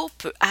cadeau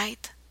peut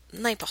être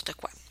n'importe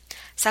quoi.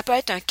 Ça peut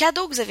être un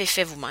cadeau que vous avez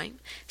fait vous-même,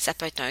 ça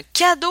peut être un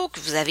cadeau que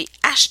vous avez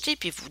acheté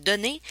puis vous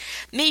donnez,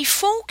 mais il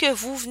faut que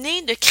vous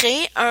venez de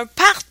créer un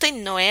party de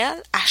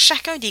Noël à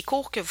chacun des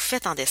cours que vous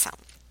faites en décembre.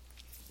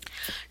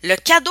 Le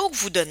cadeau que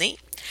vous donnez,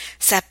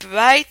 ça peut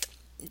être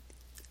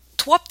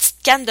 3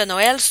 petites cannes de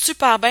Noël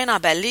super bien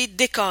emballées,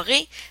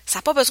 décorées. Ça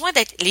n'a pas besoin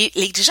d'être... Les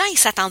gens, ils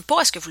s'attendent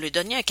pas à ce que vous leur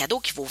donniez un cadeau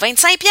qui vaut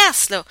 25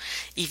 $, là.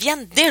 Ils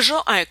viennent déjà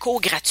à un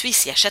cours gratuit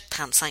s'ils achètent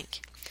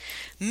 35.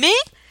 Mais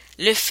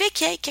le fait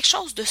qu'il y ait quelque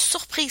chose de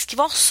surprise, qu'ils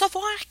vont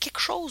recevoir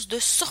quelque chose de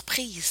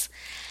surprise,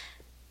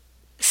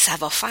 ça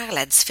va faire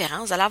la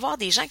différence. Vous allez avoir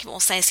des gens qui vont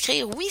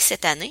s'inscrire, oui,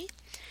 cette année,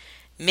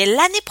 mais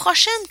l'année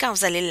prochaine, quand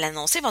vous allez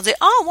l'annoncer, ils vont dire «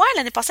 Ah ouais,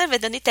 l'année passée, elle va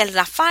donner telle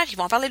affaire. » Ils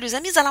vont parler à leurs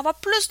amis. Vous allez avoir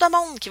plus de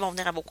monde qui vont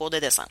venir à vos cours de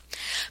décembre.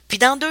 Puis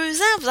dans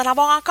 2 ans, vous allez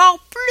avoir encore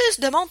plus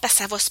de monde parce que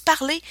ça va se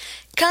parler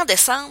qu'en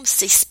décembre,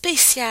 c'est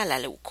spécial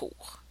aller au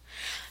cours.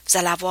 Vous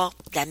allez avoir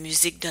de la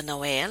musique de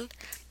Noël,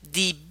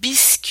 des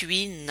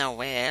biscuits de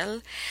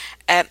Noël,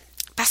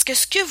 parce que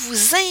ce que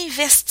vous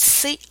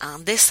investissez en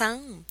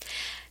décembre,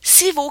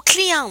 Si vos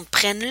clientes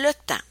prennent le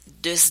temps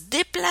de se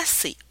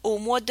déplacer au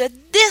mois de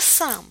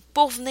décembre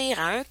pour venir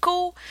à un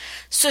cours,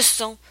 ce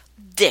sont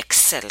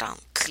d'excellentes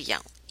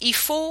clientes. Il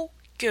faut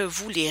que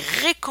vous les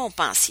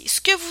récompensiez. Ce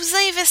que vous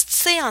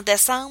investissez en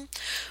décembre,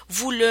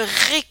 vous le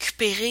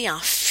récupérez en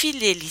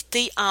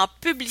fidélité, en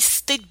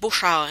publicité de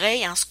bouche à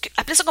oreille,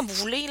 appelez ça comme vous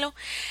voulez, là.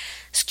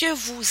 Ce que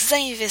vous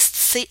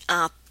investissez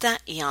en temps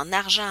et en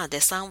argent en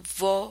décembre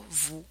va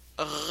vous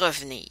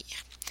revenir.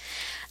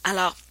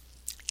 Alors,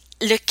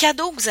 le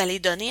cadeau que vous allez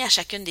donner à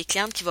chacune des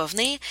clientes qui va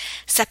venir,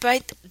 ça peut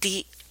être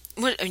des...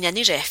 Moi, une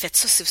année, j'avais fait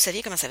ça, si vous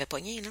saviez comment ça avait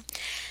pogné, là.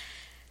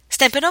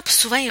 Stampin' Up,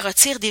 souvent, ils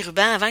retirent des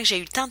rubans avant que j'ai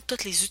eu le temps de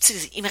tous les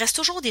utiliser. Il me reste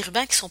toujours des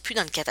rubans qui sont plus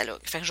dans le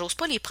catalogue. Fait que j'ose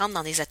pas les prendre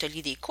dans des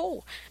ateliers des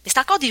cours. Mais c'est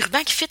encore des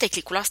rubans qui fit avec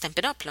les couleurs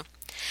Stampin' Up, là.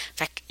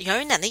 Fait qu'il y a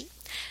une année,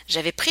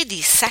 j'avais pris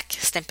des sacs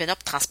Stampin'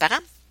 Up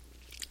transparents.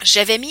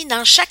 J'avais mis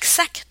dans chaque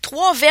sac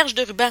 3 verges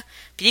de ruban.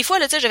 Puis des fois,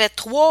 là, tu sais, j'avais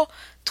 3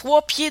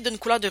 pieds d'une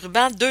couleur de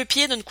ruban, 2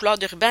 pieds d'une couleur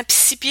de ruban, puis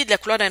 6 pieds de la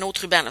couleur d'un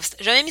autre ruban. Là.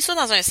 J'avais mis ça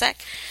dans un sac.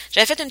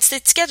 J'avais fait une petite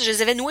étiquette, je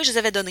les avais noués, je les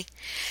avais donnés.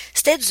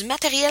 C'était du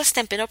matériel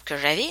Stampin' Up que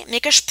j'avais,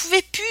 mais que je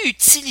pouvais plus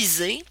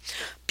utiliser.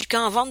 Puis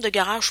qu'en vente de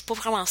garage, c'est pas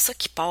vraiment ça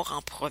qui part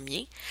en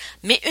premier.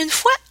 Mais une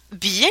fois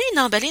bien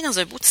emballé dans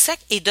un bout de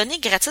sac et donné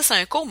gratis à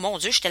un cours, mon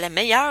Dieu, j'étais la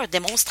meilleure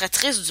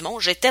démonstratrice du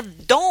monde. J'étais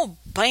donc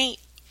ben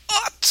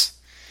hot!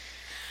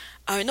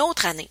 Une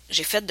autre année,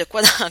 j'ai fait de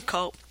quoi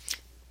d'encore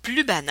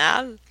plus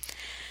banal.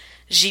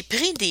 J'ai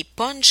pris des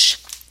punchs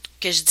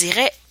que je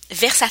dirais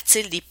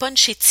versatiles, des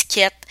punchs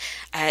étiquettes,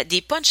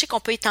 des punchs qu'on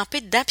peut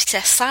étamper dedans puis que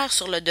ça sert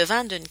sur le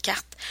devant d'une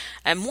carte.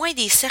 Moins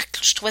des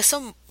cercles, je trouvais ça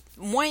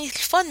moins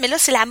fun, mais là,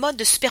 c'est la mode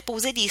de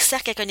superposer des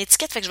cercles avec une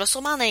étiquette, fait que je vais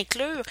sûrement en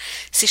inclure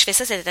si je fais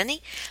ça cette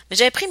année. Mais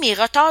j'avais pris mes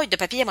retailles de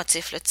papier à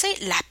motif, là, tu sais,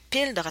 la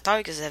pile de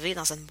retailles que vous avez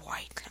dans une boîte,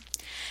 là.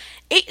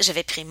 Et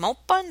j'avais pris mon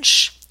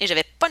punch et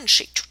j'avais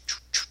punché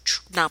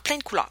dans plein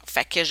de couleurs.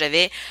 Fait que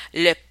j'avais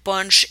le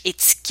punch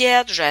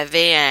étiquette,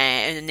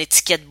 j'avais une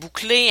étiquette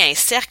bouclée, un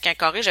cercle, un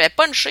carré, j'avais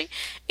punché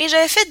et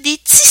j'avais fait des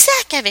petits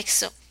sacs avec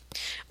ça.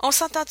 On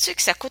s'entend-tu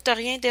que ça coûte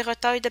rien des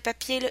retailles de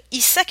papier, là?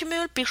 Ils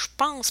s'accumulent puis je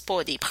pense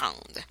pas les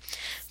prendre.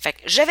 Fait que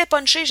j'avais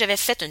punché, j'avais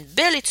fait une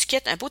belle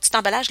étiquette, un beau petit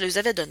emballage, je les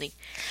avais donné.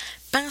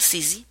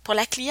 Pensez-y, pour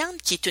la cliente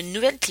qui est une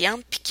nouvelle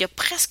cliente puis qui a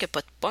presque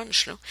pas de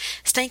punch, là,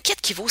 c'est un kit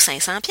qui vaut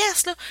 500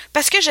 pièces là,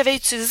 parce que j'avais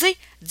utilisé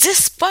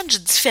 10 punchs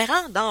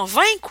différents dans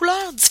 20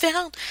 couleurs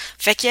différentes.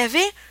 Fait qu'il y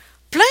avait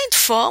plein de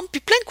formes puis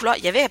plein de couleurs.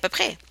 Il y avait à peu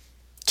près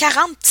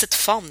 40 petites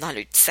formes dans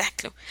le petit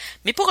sac, là.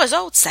 Mais pour eux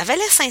autres, ça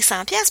valait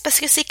 500 pièces parce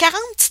que ces 40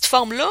 petites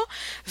formes-là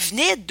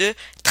venaient de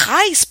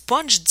 13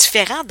 punchs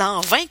différents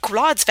dans 20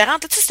 couleurs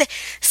différentes. Tu sais,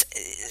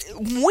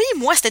 oui,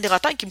 moi, c'était des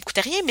retailles qui me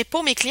coûtaient rien, mais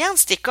pour mes clientes,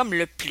 c'était comme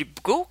le plus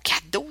beau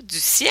cadeau du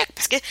siècle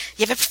parce que il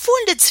y avait full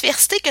de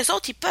diversité que les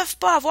autres, ils peuvent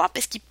pas avoir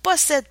parce qu'ils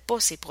possèdent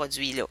pas ces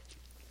produits-là.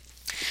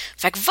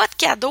 Fait que votre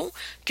cadeau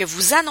que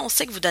vous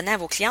annoncez que vous donnez à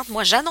vos clientes,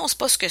 moi, j'annonce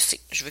pas ce que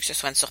c'est. Je veux que ce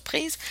soit une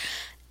surprise.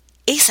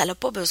 Et ça n'a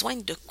pas besoin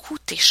de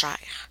coûter cher.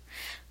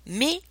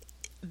 Mais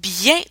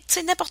bien, tu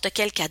sais, n'importe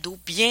quel cadeau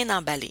bien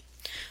emballé.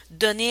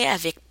 Donné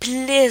avec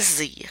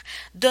plaisir.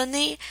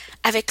 Donné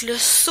avec le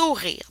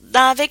sourire.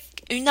 Avec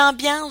une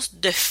ambiance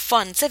de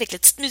fun. Tu sais, avec la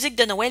petite musique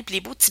de Noël et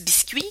les beaux petits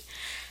biscuits.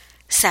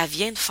 Ça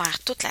vient de faire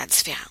toute la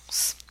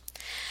différence.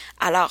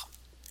 Alors,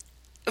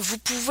 vous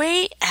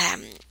pouvez,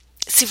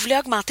 si vous voulez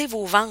augmenter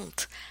vos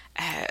ventes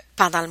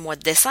pendant le mois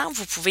de décembre,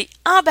 vous pouvez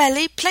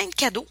emballer plein de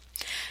cadeaux.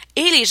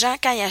 Et les gens,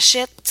 quand ils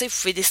achètent, vous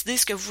pouvez décider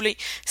ce que vous voulez.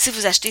 Si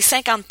vous achetez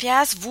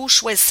 50$, vous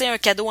choisissez un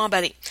cadeau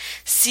emballé.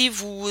 Si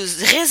vous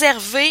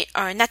réservez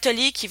un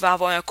atelier qui va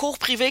avoir un cours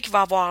privé qui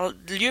va avoir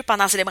lieu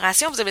pendant la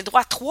célébration, vous avez le droit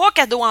à 3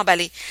 cadeaux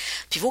emballés.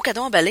 Puis vos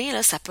cadeaux emballés,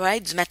 là, ça peut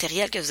être du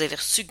matériel que vous avez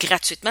reçu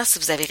gratuitement si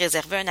vous avez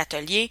réservé un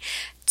atelier,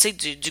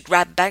 du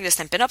grab bag de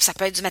Stampin' Up. Ça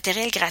peut être du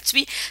matériel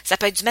gratuit. Ça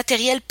peut être du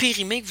matériel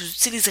périmé que vous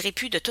n'utiliserez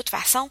plus de toute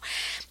façon.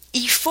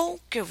 Il faut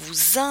que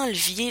vous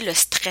enleviez le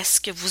stress,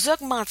 que vous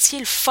augmentiez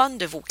le fun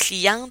de vos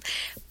clientes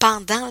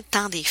pendant le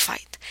temps des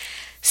fêtes.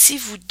 Si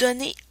vous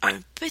donnez un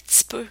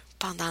petit peu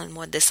pendant le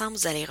mois de décembre,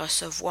 vous allez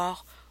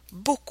recevoir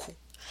beaucoup.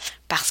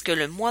 Parce que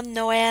le mois de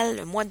Noël,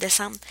 le mois de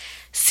décembre,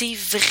 c'est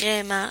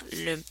vraiment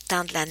le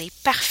temps de l'année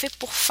parfait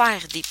pour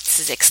faire des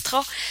petits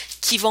extras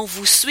qui vont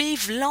vous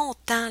suivre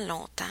longtemps.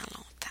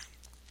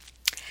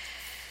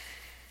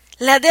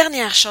 La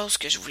dernière chose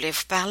que je voulais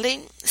vous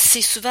parler,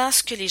 c'est souvent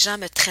ce que les gens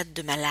me traitent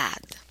de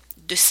malade,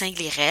 de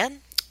cinglé raide,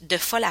 de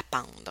folle à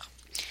pendre.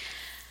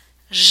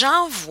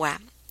 J'envoie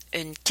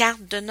une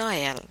carte de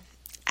Noël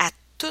à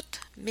toutes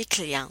mes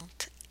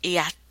clientes et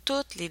à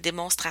toutes les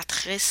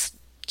démonstratrices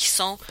qui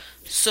sont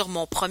sur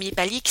mon premier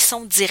palier, qui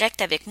sont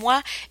directes avec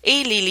moi,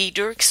 et les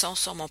leaders qui sont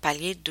sur mon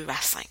palier 2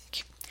 à 5.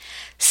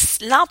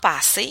 L'an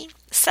passé,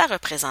 ça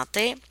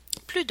représentait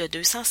plus de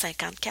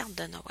 250 cartes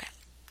de Noël,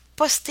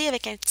 postées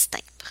avec un petit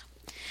timbre.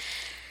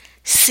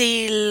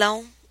 C'est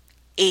long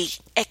et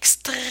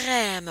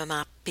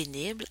extrêmement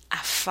pénible à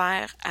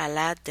faire à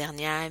la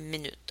dernière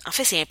minute. En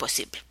fait, c'est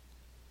impossible.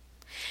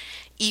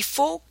 Il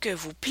faut que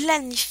vous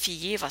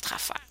planifiez votre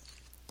affaire.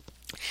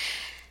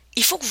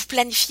 il faut que vous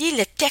planifiez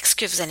le texte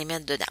que vous allez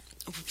mettre dedans.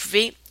 Vous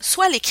pouvez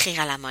soit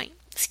l'écrire à la main,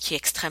 ce qui est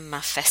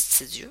extrêmement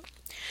fastidieux,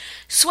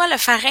 soit le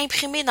faire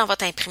imprimer dans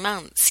votre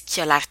imprimante, ce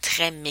qui a l'air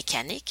très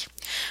mécanique,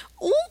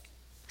 ou,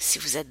 si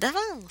vous êtes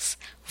d'avance,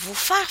 vous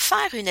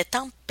faire une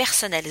étampe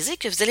personnalisée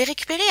que vous allez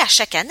récupérer à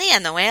chaque année à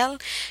Noël,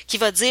 qui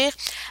va dire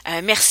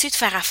merci de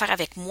faire affaire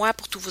avec moi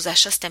pour tous vos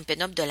achats Stampin'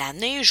 Up de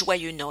l'année,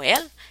 joyeux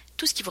Noël.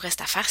 Tout ce qui vous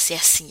reste à faire, c'est à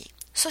signer.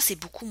 Ça, c'est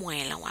beaucoup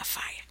moins long à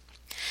faire.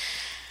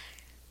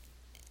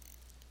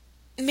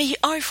 Mais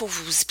il faut que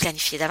vous vous y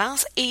planifiez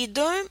d'avance, et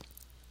d'un,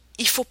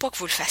 il ne faut pas que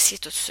vous le fassiez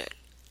toute seule.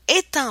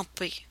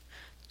 Étampez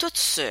toute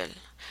seule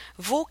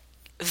vos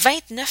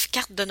 29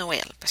 cartes de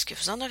Noël, parce que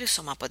vous en aurez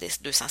sûrement pas des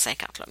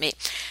 250, là, mais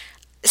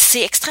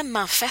c'est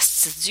extrêmement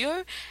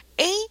fastidieux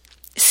et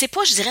c'est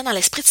pas, je dirais, dans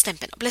l'esprit de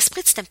Stampin' Up.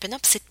 L'esprit de Stampin'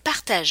 Up, c'est de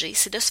partager,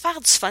 c'est de se faire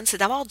du fun, c'est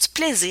d'avoir du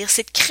plaisir,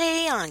 c'est de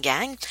créer en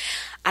gang.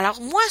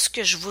 Alors moi, ce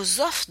que je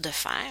vous offre de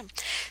faire,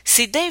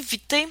 c'est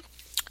d'inviter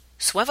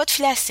soit votre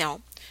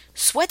filiation,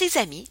 soit des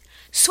amis,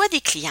 soit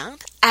des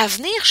clientes à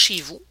venir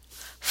chez vous,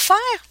 faire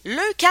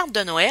le carte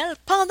de Noël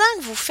pendant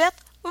que vous faites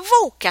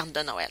vos cartes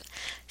de Noël.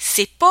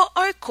 C'est pas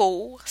un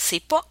cours, c'est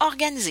pas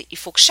organisé. Il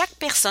faut que chaque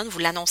personne, vous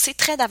l'annoncez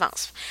très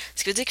d'avance.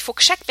 Ce qui veut dire qu'il faut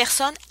que chaque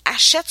personne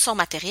achète son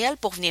matériel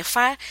pour venir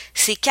faire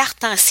ses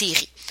cartes en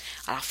série.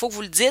 Alors, il faut que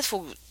vous le dites, il faut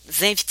que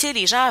vous invitez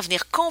les gens à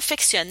venir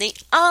confectionner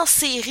en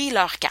série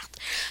leurs cartes.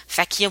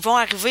 Fait qu'ils vont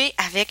arriver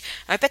avec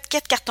un paquet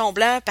de carton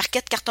blanc, un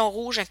paquet de carton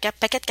rouge, un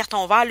paquet de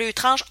carton vert, le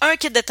tranche, un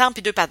kit de temps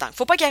et 2 paddants.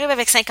 Faut pas qu'ils arrivent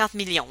avec 50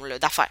 millions là,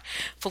 d'affaires.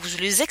 Faut que vous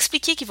les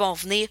expliquiez qu'ils vont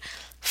venir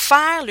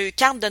faire le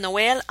carte de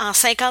Noël en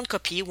 50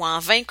 copies ou en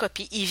 20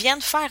 copies. Ils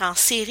viennent faire en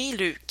série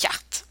le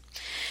carte.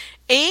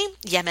 Et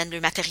ils amènent le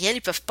matériel,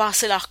 ils peuvent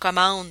passer leur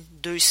commande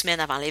 2 semaines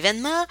avant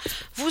l'événement.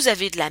 Vous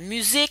avez de la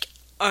musique,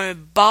 un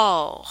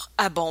bar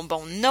à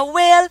bonbons de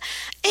Noël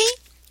et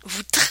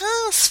vous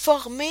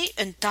transformez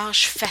une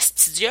tâche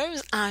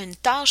fastidieuse en une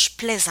tâche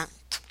plaisante.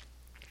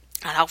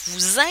 Alors,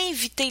 vous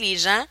invitez les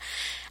gens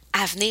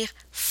à venir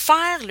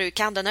faire le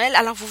carte de Noël.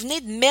 Alors, vous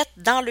venez de mettre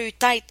dans leur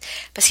tête.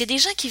 Parce qu'il y a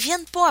des gens qui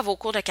viennent pas à vos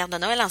cours de carte de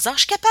Noël en disant « Je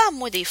suis capable,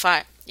 moi, de les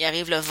faire. » Ils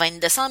arrivent le 20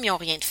 décembre, ils n'ont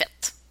rien de fait.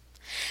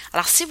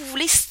 Alors, si vous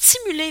voulez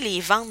stimuler les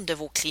ventes de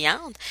vos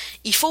clientes,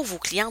 il faut que vos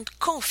clientes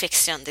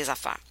confectionnent des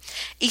affaires.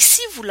 Et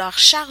si vous leur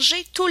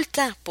chargez tout le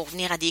temps pour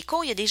venir à des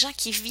cours, il y a des gens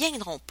qui ne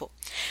viendront pas.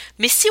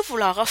 Mais si vous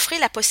leur offrez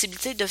la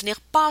possibilité de venir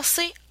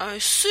passer un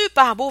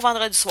super beau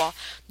vendredi soir,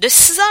 de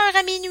 6 heures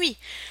à minuit,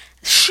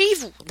 chez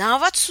vous, dans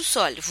votre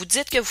sous-sol, vous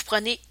dites que vous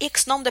prenez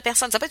X nombre de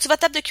personnes, ça peut être sur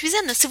votre table de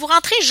cuisine. Si vous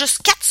rentrez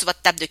juste 4 sur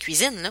votre table de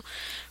cuisine, là,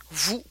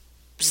 vous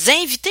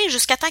invitez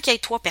jusqu'à temps qu'il y ait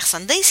 3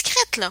 personnes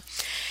d'inscrites, là.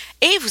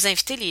 Et vous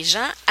invitez les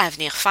gens à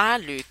venir faire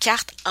le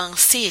carte en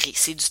série.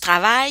 C'est du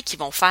travail qu'ils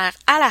vont faire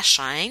à la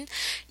chaîne.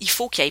 Il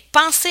faut qu'ils aient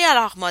pensé à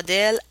leur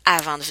modèle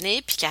avant de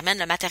venir, puis qu'ils amènent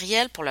le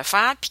matériel pour le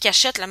faire, puis qu'ils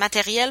achètent le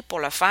matériel pour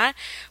le faire,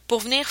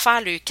 pour venir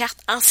faire le carte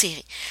en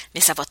série.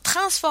 Mais ça va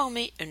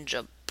transformer une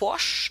job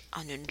poche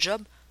en une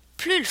job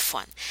plus le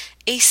fun.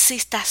 Et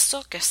c'est à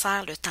ça que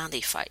sert le temps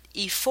des fêtes.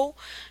 Il faut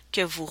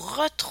que vous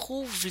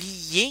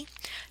retrouviez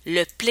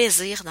le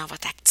plaisir dans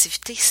votre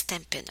activité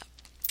Stampin' Up.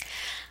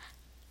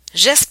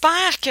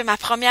 J'espère que ma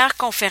première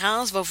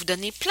conférence va vous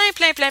donner plein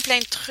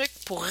de trucs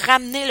pour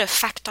ramener le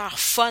facteur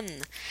fun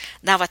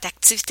dans votre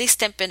activité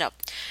Stampin' Up.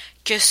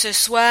 Que ce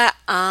soit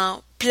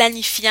en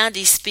planifiant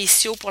des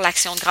spéciaux pour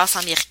l'Action de grâce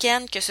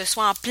américaine, que ce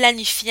soit en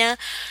planifiant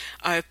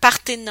un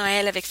party de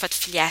Noël avec votre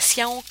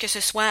filiation, que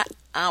ce soit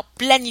en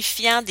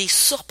planifiant des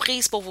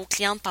surprises pour vos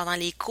clientes pendant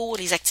les cours,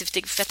 les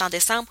activités que vous faites en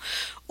décembre,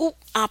 ou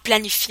en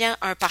planifiant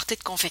un party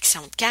de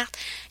confection de cartes,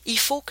 il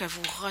faut que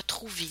vous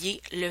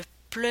retrouviez le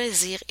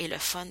plaisir et le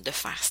fun de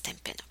faire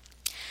Stampin'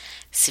 Up.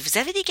 Si vous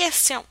avez des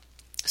questions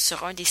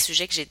sur un des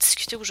sujets que j'ai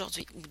discuté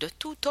aujourd'hui ou de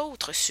tout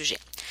autre sujet,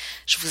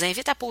 je vous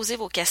invite à poser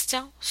vos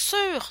questions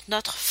sur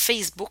notre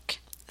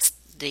Facebook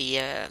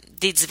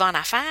des divans en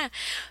affaires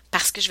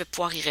parce que je vais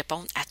pouvoir y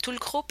répondre à tout le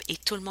groupe et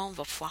tout le monde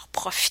va pouvoir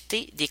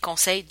profiter des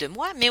conseils de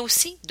moi, mais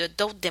aussi de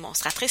d'autres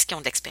démonstratrices qui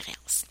ont de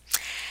l'expérience.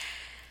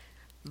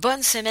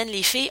 Bonne semaine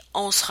les filles,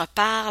 on se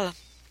reparle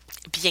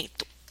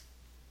bientôt.